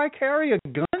aware I carry a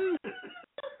gun?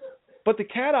 But the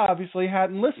cat obviously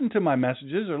hadn't listened to my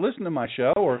messages or listened to my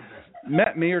show or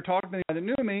met me or talked to me that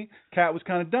knew me. Cat was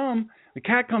kind of dumb. The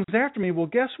cat comes after me. Well,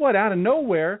 guess what? Out of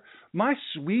nowhere, my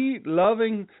sweet,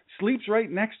 loving, sleeps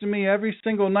right next to me every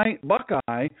single night,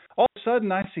 Buckeye, all of a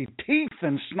sudden I see teeth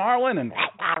and snarling and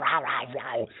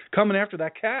coming after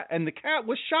that cat, and the cat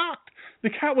was shocked. The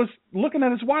cat was looking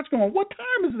at his watch going, what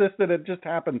time is this that it just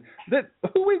happened?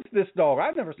 Who is this dog?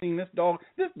 I've never seen this dog.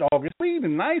 This dog is sweet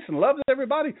and nice and loves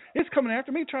everybody. It's coming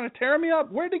after me, trying to tear me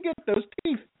up. Where'd he get those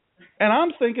teeth? And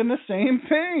I'm thinking the same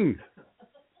thing.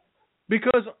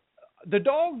 Because the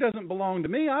dog doesn't belong to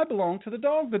me. I belong to the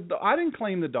dog. I didn't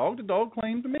claim the dog. The dog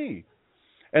claimed me.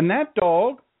 And that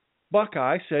dog,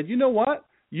 Buckeye, said, you know what?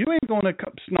 You ain't going to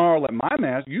snarl at my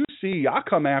mask. You see, I'll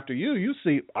come after you. You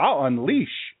see, I'll unleash.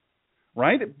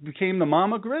 Right? It became the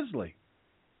mama grizzly.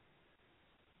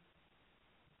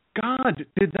 God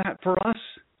did that for us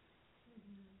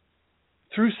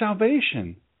through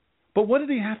salvation. But what did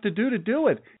he have to do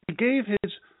it? He gave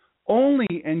his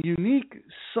only and unique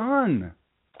Son.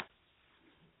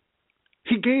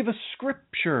 He gave us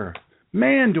Scripture.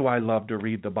 Man, do I love to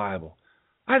read the Bible.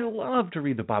 I love to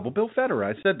read the Bible. Bill Federer,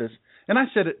 I said this, and I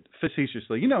said it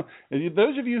facetiously.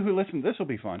 Those of you who listen, this will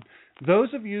be fun. Those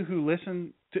of you who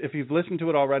listen, if you've listened to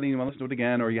it already and you want to listen to it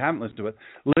again, or you haven't listened to it,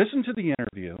 listen to the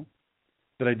interview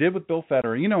that I did with Bill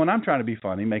Federer. And I'm trying to be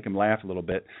funny, make him laugh a little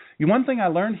bit. One thing I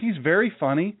learned, he's very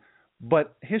funny,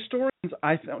 but historians,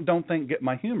 I don't think, get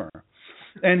my humor.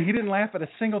 And he didn't laugh at a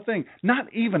single thing,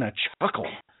 not even a chuckle.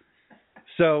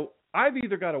 So I've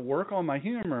either got to work on my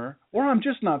humor or I'm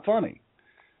just not funny.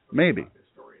 Maybe.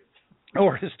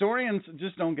 Or historians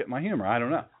just don't get my humor. I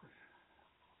don't know.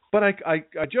 But I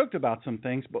joked about some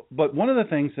things. But one of the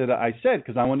things that I said,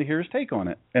 because I wanted to hear his take on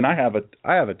it, and I have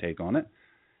a take on it,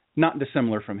 not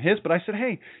dissimilar from his, but I said,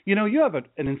 hey, you have an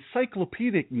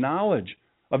encyclopedic knowledge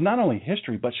of not only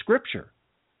history but Scripture.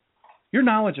 Your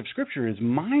knowledge of Scripture is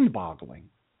mind-boggling.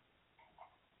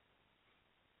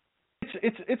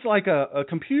 It's like a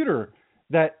computer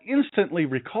that instantly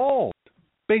recalls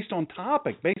based on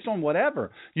topic, based on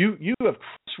whatever. You have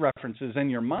cross-references in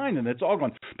your mind, and it's all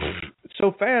going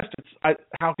so fast.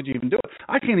 How could you even do it?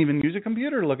 I can't even use a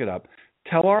computer to look it up.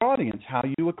 Tell our audience how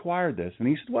you acquired this. And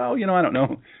he said, well, I don't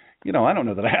know. I don't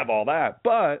know that I have all that,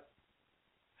 but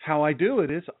how I do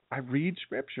it is I read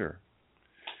Scripture.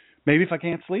 Maybe if I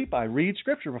can't sleep, I read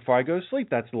Scripture before I go to sleep.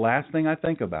 That's the last thing I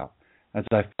think about as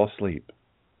I fall asleep.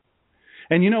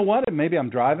 And you know what? Maybe I'm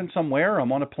driving somewhere, or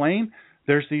I'm on a plane.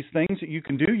 There's these things that you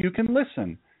can do. You can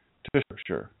listen to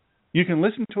Scripture. You can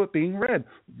listen to it being read.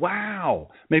 Wow.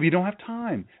 Maybe you don't have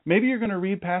time. Maybe you're going to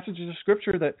read passages of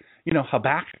Scripture that,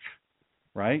 Habakkuk,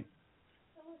 right?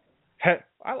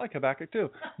 I like Habakkuk too.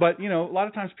 But, a lot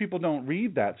of times people don't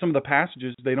read that. Some of the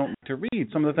passages they don't like to read.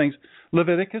 Some of the things,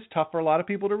 Leviticus, tough for a lot of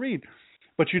people to read.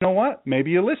 But you know what?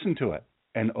 Maybe you listen to it.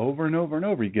 And over and over and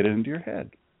over, you get it into your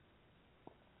head.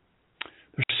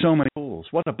 There's so many tools.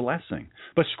 What a blessing.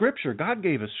 But Scripture, God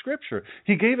gave us Scripture.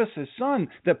 He gave us His Son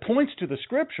that points to the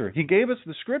Scripture. He gave us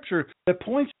the Scripture that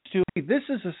points to, hey, this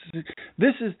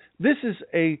is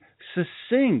a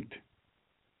succinct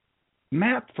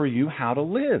map for you how to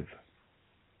live.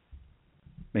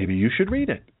 Maybe you should read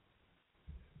it.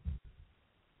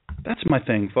 That's my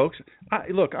thing, folks.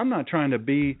 Look, I'm not trying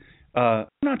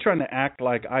to act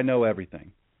like I know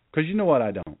everything, because you know what,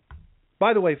 I don't.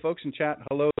 By the way, folks in chat,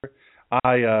 hello there.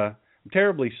 I'm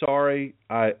terribly sorry.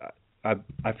 I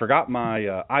forgot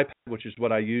my iPad, which is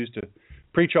what I use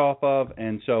preach off of,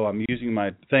 and so I'm using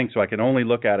my thing so I can only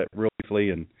look at it real briefly,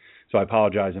 and so I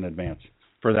apologize in advance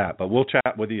for that. But we'll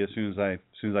chat with you as soon as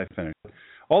I finish.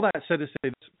 All that said to say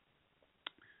this,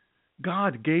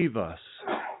 God gave us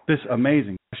this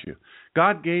amazing issue.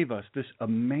 God gave us this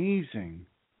amazing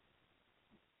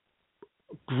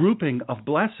grouping of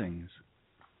blessings.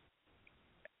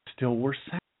 Still we're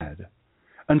sad,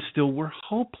 and still we're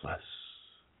hopeless.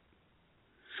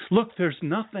 Look, there's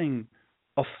nothing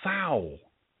afoul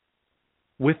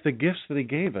with the gifts that he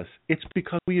gave us. It's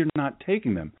because we are not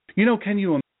taking them. You know, can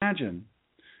you imagine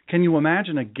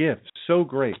a gift so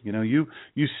great? You know, you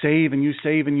save and you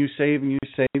save and you save and you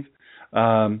save.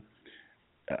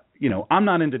 You know, I'm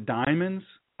not into diamonds.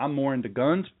 I'm more into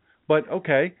guns. But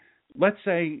okay, let's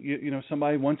say you know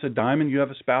somebody wants a diamond. You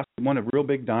have a spouse that wants a real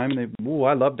big diamond.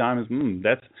 I love diamonds.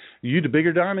 That's you. The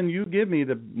bigger diamond you give me,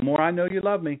 the more I know you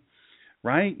love me,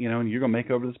 right? You know, and you're gonna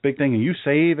make over this big thing, and you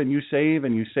save and you save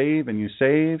and you save and you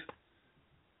save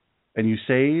and you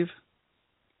save,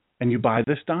 and you buy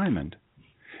this diamond,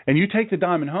 and you take the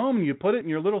diamond home and you put it in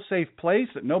your little safe place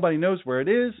that nobody knows where it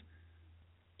is,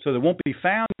 so that it won't be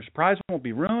found. Your surprise won't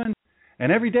be ruined.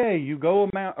 And every day you go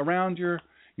around your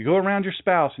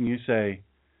spouse and you say,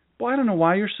 "Boy, I don't know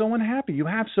why you're so unhappy. You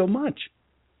have so much.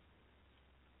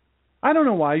 I don't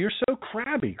know why you're so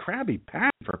crabby,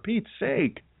 Pat, for Pete's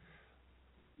sake.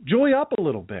 Joy up a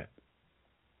little bit.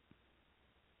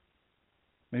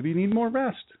 Maybe you need more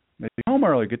rest. Maybe go home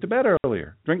early, get to bed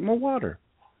earlier, drink more water.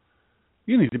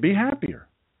 You need to be happier.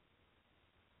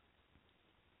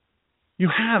 You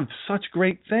have such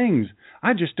great things.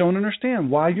 I just don't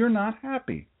understand why you're not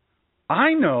happy."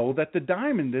 I know that the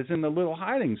diamond is in the little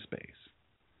hiding space.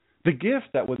 The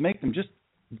gift that would make them just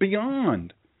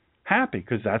beyond happy,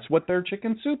 because that's what their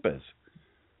chicken soup is.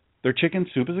 Their chicken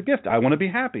soup is a gift. I want to be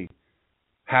happy.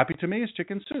 Happy to me is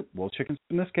chicken soup. Well, chicken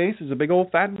soup in this case is a big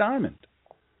old fat diamond.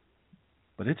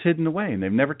 But it's hidden away, and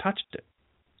they've never touched it.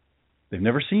 They've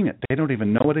never seen it. They don't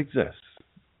even know it exists.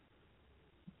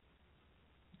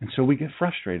 And so we get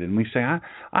frustrated, and we say,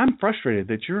 I'm frustrated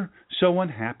that you're so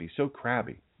unhappy, so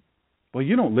crabby. Well,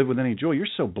 you don't live with any joy. You're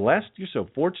so blessed. You're so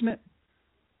fortunate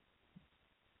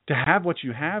to have what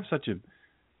you have, such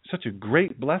a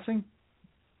great blessing.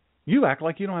 You act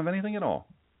like you don't have anything at all.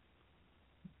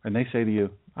 And they say to you,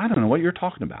 "I don't know what you're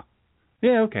talking about."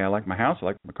 Yeah, okay, I like my house. I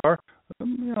like my car. I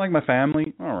like my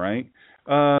family. All right.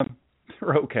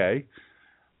 They're okay.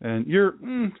 And you're,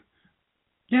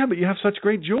 yeah, but you have such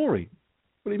great jewelry.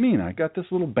 What do you mean? I got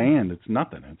this little band. It's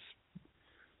nothing.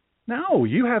 No,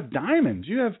 you have diamonds.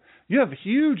 You have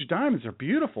huge diamonds. They're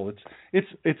beautiful.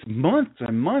 It's months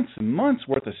and months and months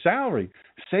worth of salary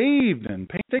saved and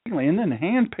painstakingly, and then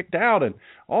hand picked out and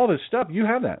all this stuff. You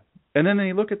have that. And then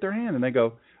they look at their hand and they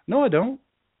go, "No, I don't."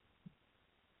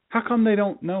 How come they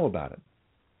don't know about it?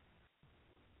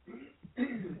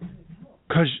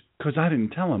 Because I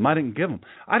didn't tell them. I didn't give them.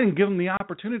 I didn't give them the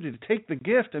opportunity to take the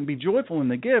gift and be joyful in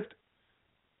the gift.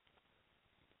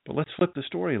 But let's flip the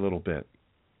story a little bit.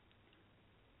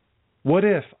 What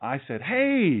if I said,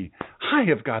 "Hey, I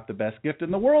have got the best gift in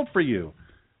the world for you."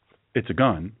 It's a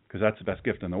gun, because that's the best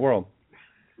gift in the world.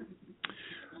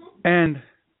 And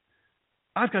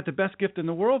I've got the best gift in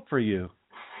the world for you.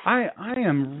 I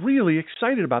am really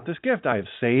excited about this gift. I have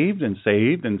saved and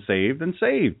saved and saved and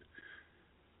saved.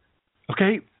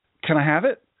 Okay, can I have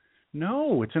it?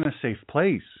 No, it's in a safe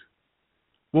place.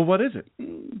 Well, what is it?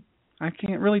 I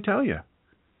can't really tell you.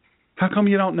 How come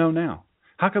you don't know now?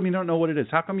 How come you don't know what it is?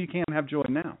 How come you can't have joy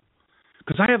now?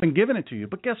 Because I haven't given it to you.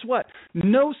 But guess what?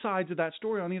 No sides of that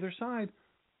story on either side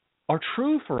are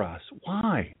true for us.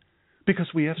 Why?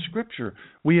 Because we have Scripture.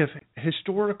 We have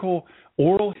historical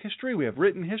oral history. We have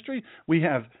written history. We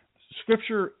have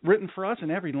Scripture written for us in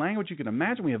every language you can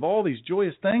imagine. We have all these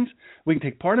joyous things we can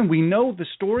take part in. We know the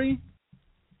story.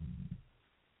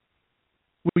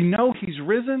 We know He's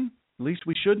risen. At least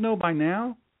we should know by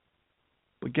now.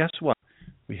 But guess what?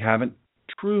 We haven't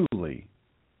truly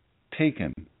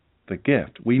taken the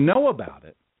gift. We know about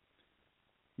it.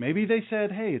 Maybe they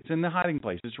said, "Hey, it's in the hiding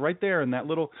place. It's right there in that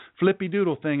little flippy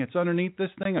doodle thing. It's underneath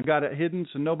this thing. I got it hidden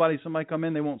so somebody come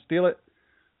in, they won't steal it."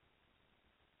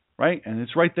 Right? And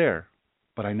it's right there.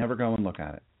 But I never go and look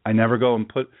at it. I never go and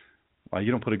you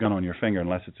don't put a gun on your finger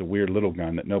unless it's a weird little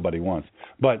gun that nobody wants.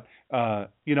 But, I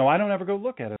don't ever go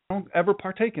look at it. I don't ever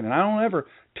partake in it. I don't ever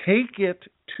take it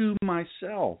to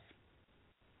myself.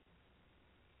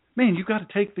 Man, you've got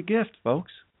to take the gift,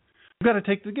 folks. You've got to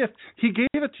take the gift. He gave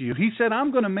it to you. He said,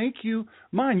 "I'm going to make you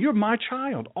mine. You're my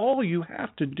child. All you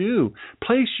have to do,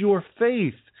 place your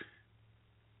faith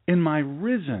in my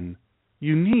risen,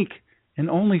 unique, and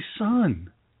only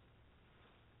Son.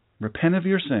 Repent of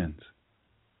your sins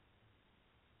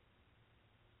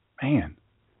Man,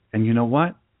 and you know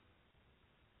what?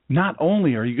 Not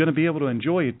only are you going to be able to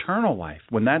enjoy eternal life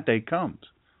when that day comes,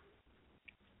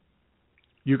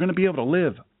 you're going to be able to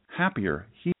live happier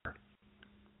here,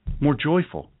 more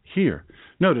joyful here.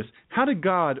 Notice, how did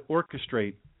God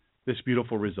orchestrate this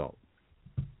beautiful result?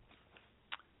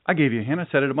 I gave you a hint. I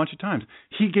said it a bunch of times.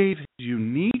 He gave his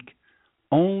unique,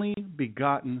 only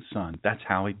begotten Son. That's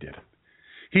how he did it.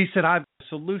 He said, I've got a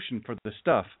solution for the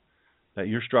stuff that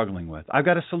you're struggling with. I've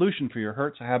got a solution for your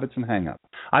hurts, habits, and hang-ups.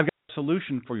 I've got a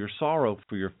solution for your sorrow,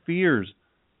 for your fears,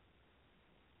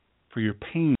 for your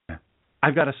pain.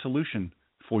 I've got a solution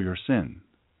for your sin.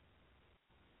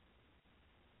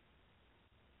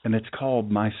 And it's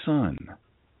called my Son.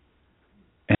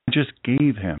 And I just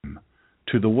gave him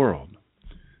to the world.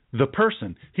 The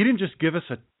person. He didn't just give us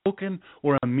a token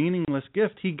or a meaningless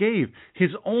gift. He gave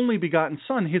his only begotten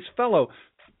Son, his fellow.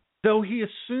 Though he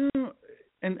assumed,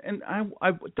 and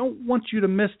I don't want you to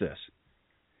miss this,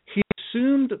 he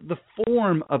assumed the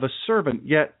form of a servant,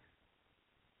 yet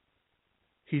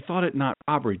he thought it not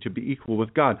robbery to be equal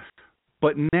with God.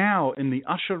 But now in the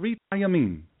Asherit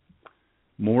Hayamim,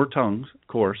 more tongues, of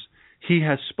course, he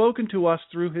has spoken to us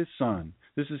through his Son.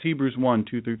 This is Hebrews 1,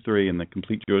 2 through 3 in the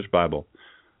Complete Jewish Bible.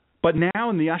 But now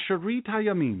in the Asherit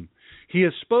Hayamim, he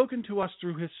has spoken to us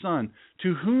through his Son,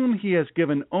 to whom he has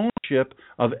given ownership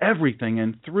of everything,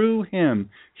 and through him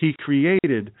he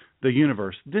created the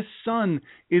universe. This Son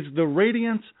is the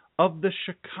radiance of the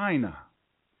Shekinah,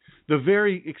 the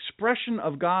very expression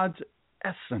of God's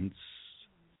essence,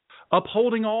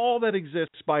 upholding all that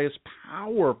exists by his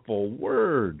powerful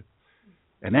word.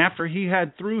 And after he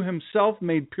had through himself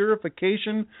made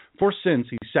purification for sins,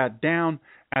 he sat down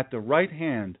at the right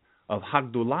hand of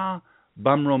Hagdulah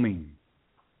Bamromim.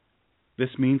 This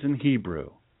means in Hebrew,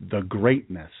 the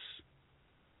greatness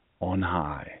on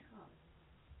high.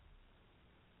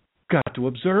 You've got to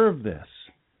observe this.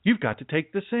 You've got to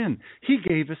take this in. He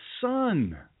gave his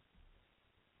Son.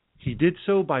 He did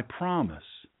so by promise.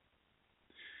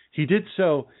 He did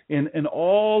so in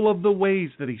all of the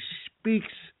ways that he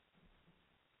speaks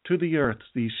to the earth.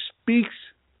 He speaks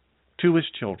to his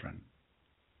children.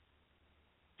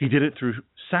 He did it through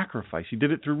sacrifice. He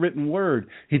did it through written word.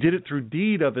 He did it through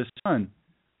deed of his Son.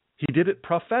 He did it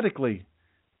prophetically.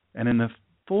 And in the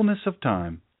fullness of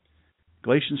time,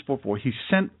 Galatians 4:4, he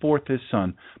sent forth his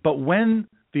Son. But when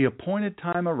the appointed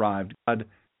time arrived, God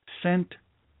sent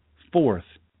forth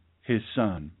his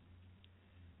Son.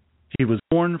 He was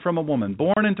born from a woman,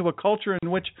 born into a culture in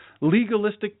which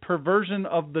legalistic perversion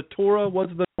of the Torah was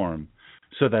the norm,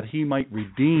 so that he might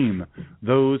redeem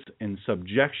those in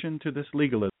subjection to this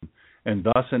legalism and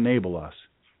thus enable us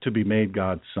to be made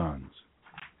God's sons.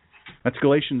 That's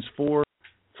Galatians 4,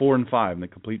 4 and 5 in the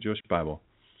Complete Jewish Bible.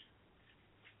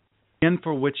 And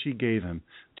for which he gave him,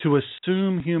 to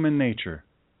assume human nature.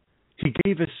 He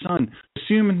gave his Son to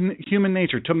assume human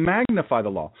nature, to magnify the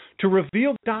law, to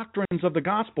reveal doctrines of the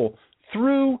gospel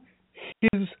through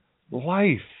his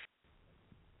life.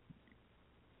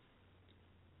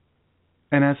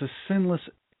 And as a sinless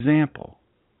example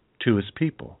to his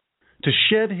people, to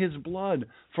shed his blood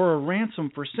for a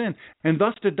ransom for sin, and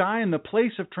thus to die in the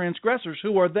place of transgressors.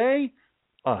 Who are they?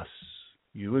 Us,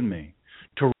 you and me.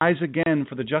 To rise again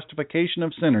for the justification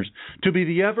of sinners, to be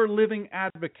the ever-living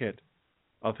advocate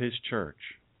of his church.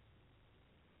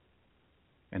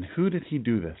 And who did he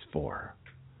do this for?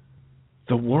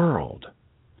 The world.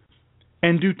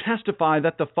 And do testify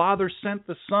that the Father sent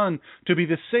the Son to be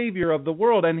the Savior of the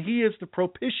world, and he is the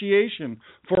propitiation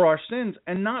for our sins,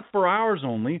 and not for ours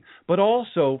only, but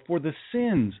also for the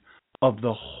sins of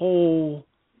the whole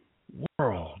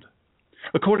world.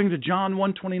 According to John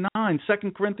 1:29,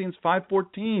 2 Corinthians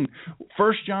 5:14,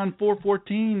 1 John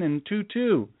 4:14, and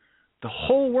 2:2, the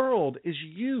whole world is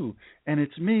you, and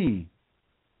it's me.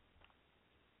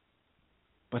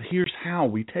 But here's how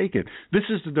we take it. This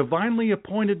is the divinely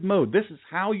appointed mode. This is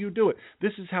how you do it.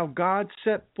 This is how God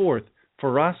set forth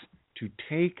for us to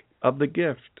take of the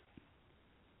gift.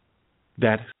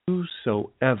 That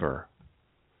whosoever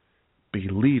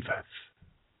believeth.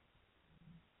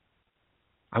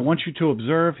 I want you to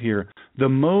observe here, the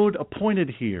mode appointed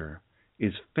here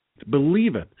is faith,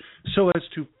 believeth, so as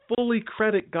to fully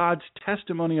credit God's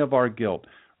testimony of our guilt,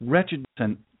 wretchedness,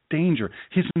 and danger,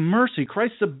 his mercy,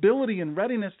 Christ's ability and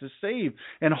readiness to save,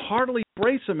 and heartily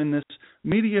embrace him in this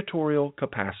mediatorial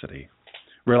capacity,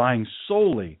 relying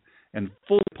solely and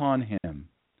fully upon him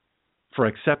for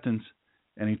acceptance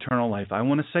and eternal life. I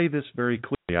want to say this very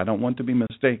clearly. I don't want to be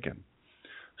mistaken.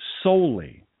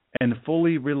 Solely and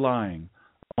fully relying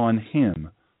on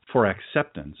him for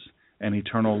acceptance and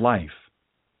eternal life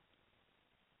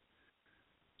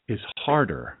is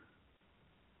harder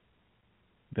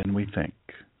than we think.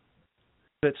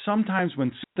 That sometimes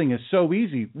when something is so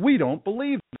easy, we don't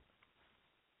believe it.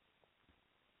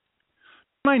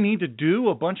 Don't I need to do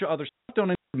a bunch of other stuff? Don't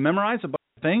I need to memorize a bunch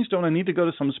of things? Don't I need to go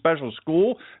to some special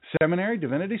school, seminary,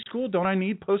 divinity school? Don't I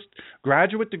need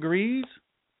postgraduate degrees?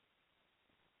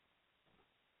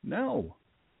 No,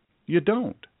 you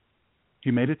don't.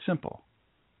 He made it simple.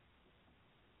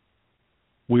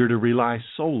 We're to rely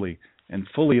solely and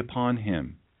fully upon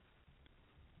Him.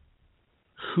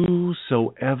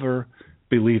 Whosoever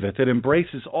believeth. It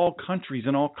embraces all countries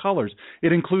and all colors.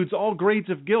 It includes all grades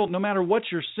of guilt, no matter what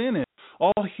your sin is,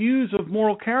 all hues of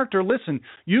moral character. Listen,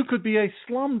 you could be a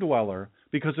slum dweller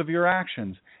because of your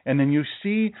actions, and then you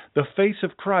see the face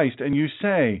of Christ and you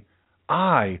say,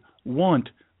 I want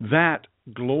that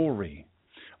glory.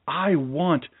 I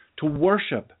want to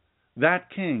worship that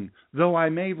King, though I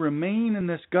may remain in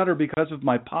this gutter because of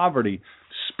my poverty,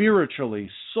 spiritually,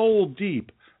 soul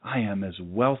deep, I am as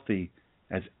wealthy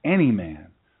as any man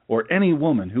or any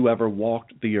woman who ever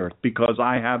walked the earth, because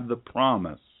I have the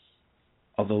promise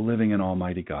of the living and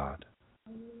almighty God.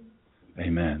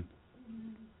 Amen.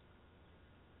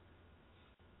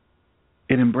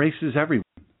 It embraces everyone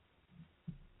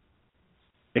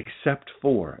except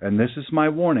for, and this is my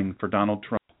warning for Donald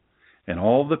Trump and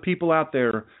all the people out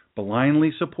there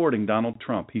blindly supporting Donald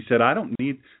Trump. He said, I don't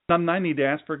need something I need to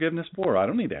ask forgiveness for. I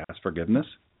don't need to ask forgiveness.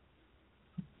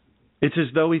 It's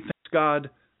as though he thinks God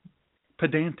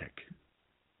pedantic,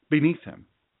 beneath him.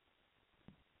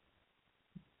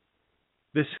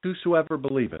 This whosoever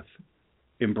believeth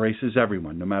embraces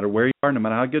everyone, no matter where you are, no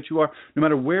matter how good you are, no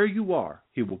matter where you are,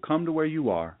 he will come to where you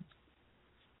are,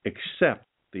 except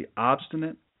the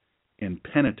obstinate,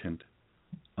 impenitent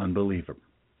unbeliever.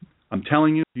 I'm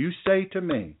telling you, you say to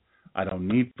me, I don't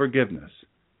need forgiveness,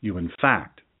 you in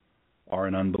fact are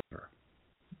an unbeliever.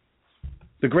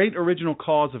 The great original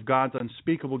cause of God's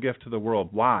unspeakable gift to the world.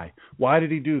 Why? Why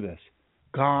did he do this?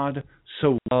 God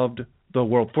so loved the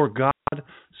world. For God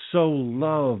so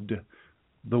loved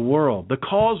the world. The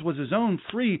cause was his own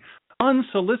free,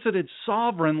 unsolicited,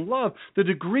 sovereign love. The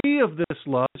degree of this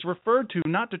love is referred to,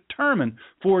 not determined,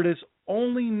 for it is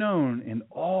only known in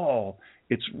all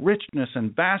its richness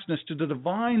and vastness to the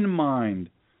divine mind,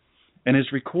 and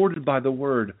is recorded by the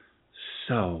word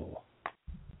so.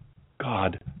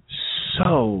 God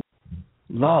so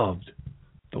loved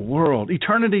the world.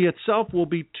 Eternity itself will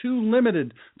be too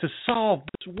limited to solve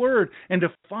this word and to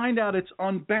find out its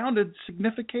unbounded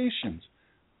significations.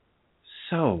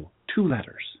 So, 2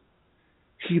 letters.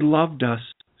 He loved us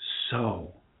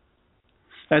so.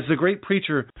 As the great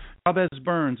preacher Jabez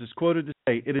Burns is quoted to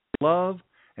say, it is love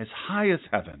as high as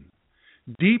heaven,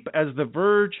 deep as the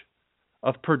verge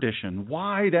of perdition,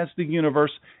 wide as the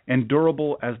universe, and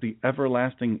durable as the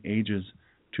everlasting ages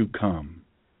to come.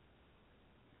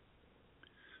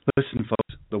 Listen,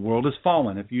 folks, the world has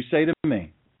fallen. If you say to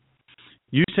me,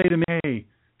 hey,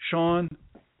 Sean,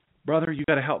 brother, you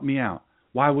got to help me out.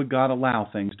 Why would God allow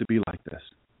things to be like this?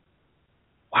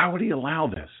 Why would he allow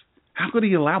this? How could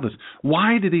he allow this?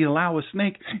 Why did he allow a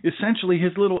snake? Essentially,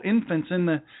 his little infants in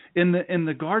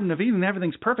the Garden of Eden,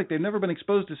 everything's perfect. They've never been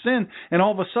exposed to sin, and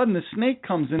all of a sudden, the snake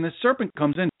comes in, the serpent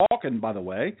comes in, talking, by the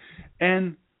way,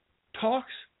 and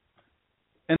talks.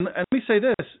 And let me say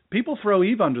this: people throw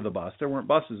Eve under the bus. There weren't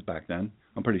buses back then.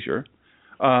 I'm pretty sure.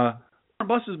 There weren't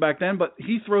buses back then, but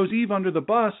he throws Eve under the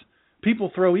bus.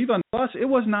 People throw Eve under the bus. It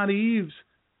was not Eve's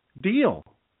deal.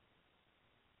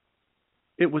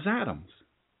 It was Adam's.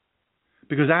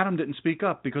 Because Adam didn't speak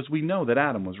up, because we know that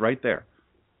Adam was right there.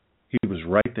 He was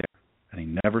right there, and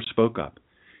he never spoke up.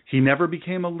 He never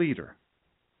became a leader.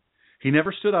 He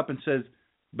never stood up and said,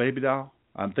 baby doll,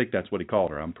 I think that's what he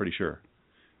called her, I'm pretty sure.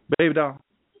 Baby doll.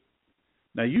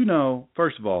 Now, you know,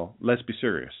 first of all, let's be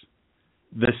serious.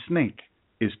 The snake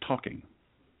is talking.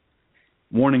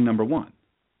 Warning number 1.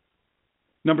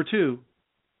 Number 2,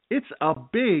 it's a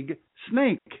big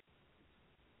snake.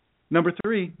 Number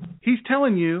 3, he's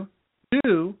telling you,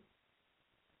 do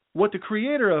what the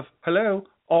creator of,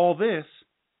 all this,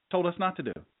 told us not to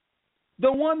do.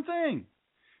 The one thing.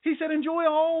 He said, enjoy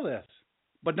all this,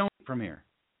 but don't eat from here.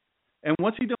 And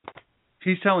what's he doing?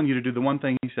 He's telling you to do the one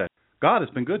thing he said. God has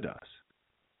been good to us.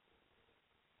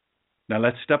 Now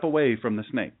let's step away from the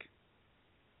snake.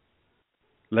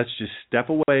 Let's just step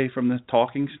away from the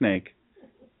talking snake,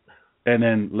 and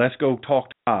then let's go talk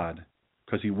to God,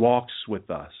 because he walks with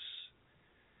us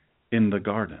in the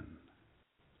garden.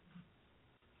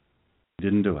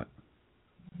 Didn't do it.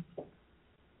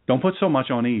 Don't put so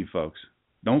much on Eve, folks.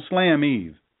 Don't slam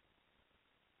Eve.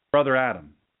 Brother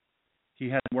Adam, he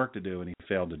had work to do and he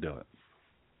failed to do it.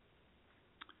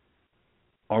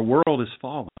 Our world is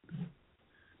fallen.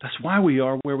 That's why we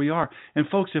are where we are. And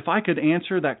folks, if I could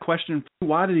answer that question,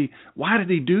 why did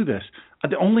he do this?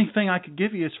 The only thing I could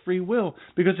give you is free will.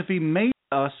 Because if he made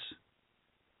us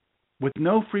with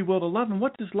no free will to love him,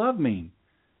 what does love mean?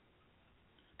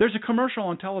 There's a commercial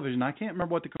on television. I can't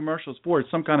remember what the commercial is for.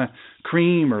 It's some kind of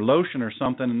cream or lotion or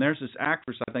something. And there's this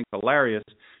actress, I think, hilarious.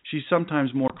 She's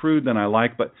sometimes more crude than I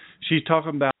like, but she's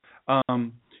talking about,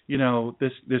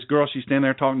 this girl. She's standing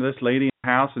there talking to this lady in the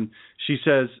house, and she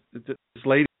says, this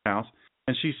lady's house,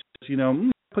 and she says,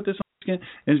 put this on your skin,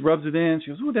 and rubs it in. She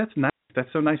goes, oh, that's nice.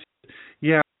 That's so nice.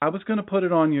 Yeah, I was going to put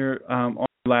it on your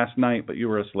last night, but you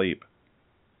were asleep.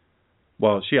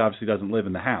 Well, she obviously doesn't live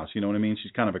in the house, you know what I mean?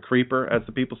 She's kind of a creeper, as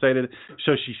the people say to it.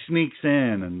 So she sneaks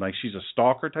in, and like she's a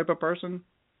stalker type of person.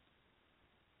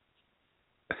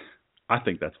 I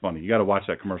think that's funny. You got to watch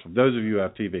that commercial. Those of you who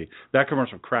have TV, that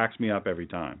commercial cracks me up every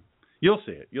time. You'll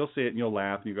see it. You'll see it, and you'll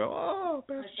laugh, and you go, oh,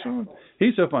 Pastor Sean.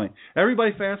 He's so funny.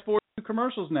 Everybody fast forward to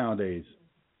commercials nowadays.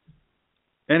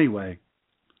 Anyway,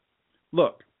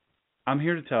 look, I'm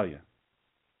here to tell you,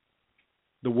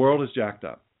 the world is jacked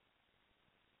up.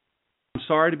 I'm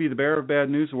sorry to be the bearer of bad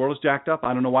news. The world is jacked up.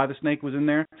 I don't know why the snake was in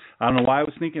there. I don't know why it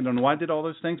was sneaking. I don't know why I did all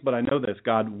those things, but I know this.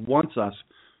 God wants us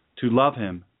to love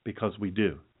him because we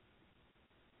do,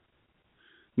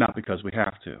 not because we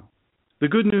have to. The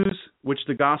good news, which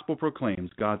the gospel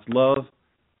proclaims, God's love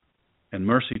and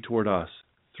mercy toward us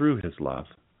through his love.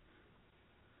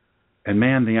 And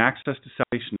man, the access to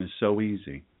salvation is so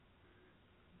easy.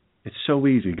 It's so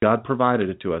easy. God provided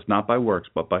it to us, not by works,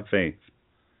 but by faith.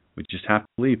 We just have to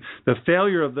believe. The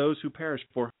failure of those who perish,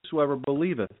 for whosoever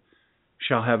believeth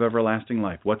shall have everlasting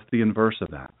life. What's the inverse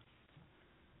of that?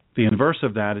 The inverse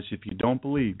of that is if you don't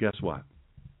believe, guess what?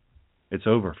 It's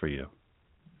over for you.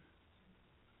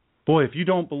 Boy, if you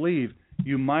don't believe,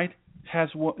 you might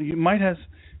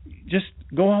just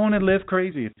go on and live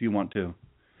crazy if you want to.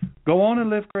 Go on and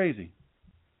live crazy.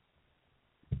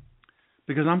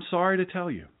 Because I'm sorry to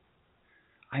tell you,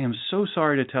 I am so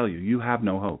sorry to tell you, you have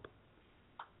no hope.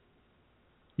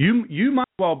 You might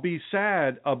well be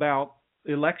sad about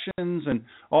elections and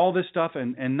all this stuff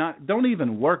and don't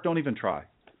even work, don't even try.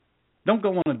 Don't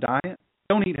go on a diet.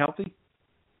 Don't eat healthy.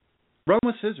 Run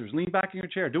with scissors. Lean back in your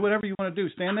chair. Do whatever you want to do.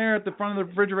 Stand there at the front of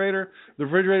the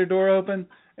refrigerator door open,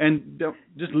 and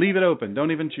just leave it open. Don't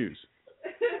even choose.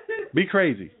 Be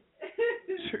crazy.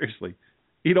 Seriously.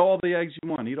 Eat all the eggs you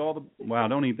want.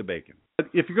 Don't eat the bacon.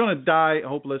 But if you're going to die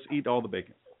hopeless, eat all the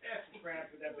bacon.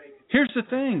 Here's the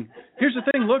thing.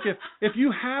 Look, if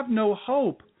you have no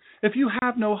hope,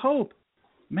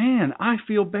 man, I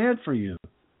feel bad for you.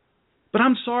 But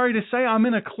I'm sorry to say I'm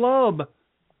in a club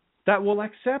that will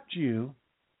accept you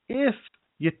if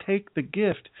you take the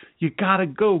gift. You got to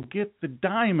go get the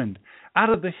diamond out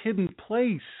of the hidden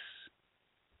place.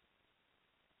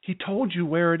 He told you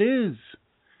where it is.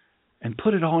 And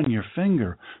put it on your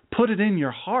finger. Put it in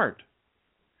your heart.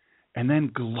 And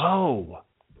then glow.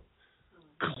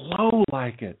 Glow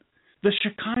like it. The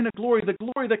Shekinah glory, the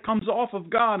glory that comes off of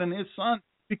God and his Son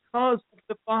because of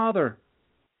the Father.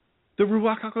 The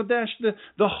Ruach HaKodesh,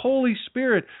 the Holy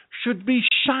Spirit should be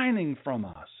shining from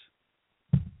us.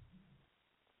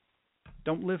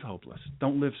 Don't live hopeless.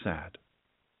 Don't live sad.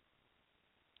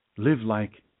 Live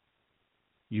like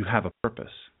you have a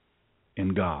purpose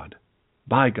in God,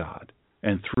 by God,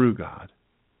 and through God,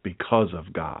 because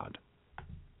of God.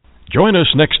 Join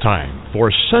us next time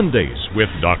for Sundays with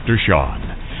Dr. Sean.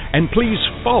 And please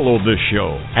follow this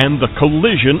show and the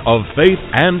Collision of Faith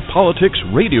and Politics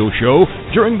radio show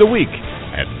during the week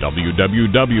at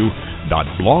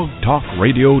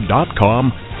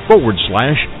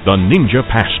www.blogtalkradio.com/The Ninja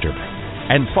Pastor.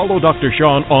 And follow Dr.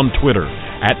 Sean on Twitter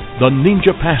at The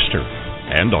Ninja Pastor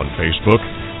and on Facebook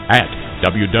at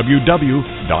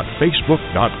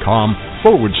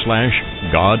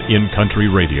www.facebook.com/God in Country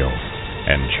Radio.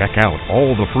 And check out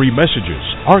all the free messages,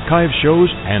 archive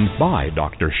shows, and buy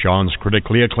Dr. Sean's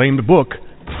critically acclaimed book,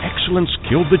 Excellence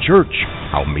Killed the Church,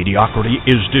 How Mediocrity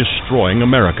is Destroying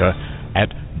America,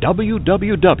 at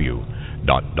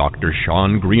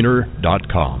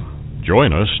www.drseangreener.com.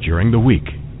 Join us during the week.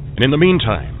 And in the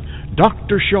meantime,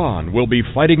 Dr. Sean will be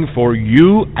fighting for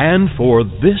you and for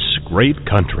this great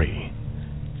country.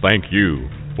 Thank you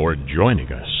for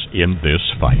joining us in this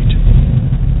fight.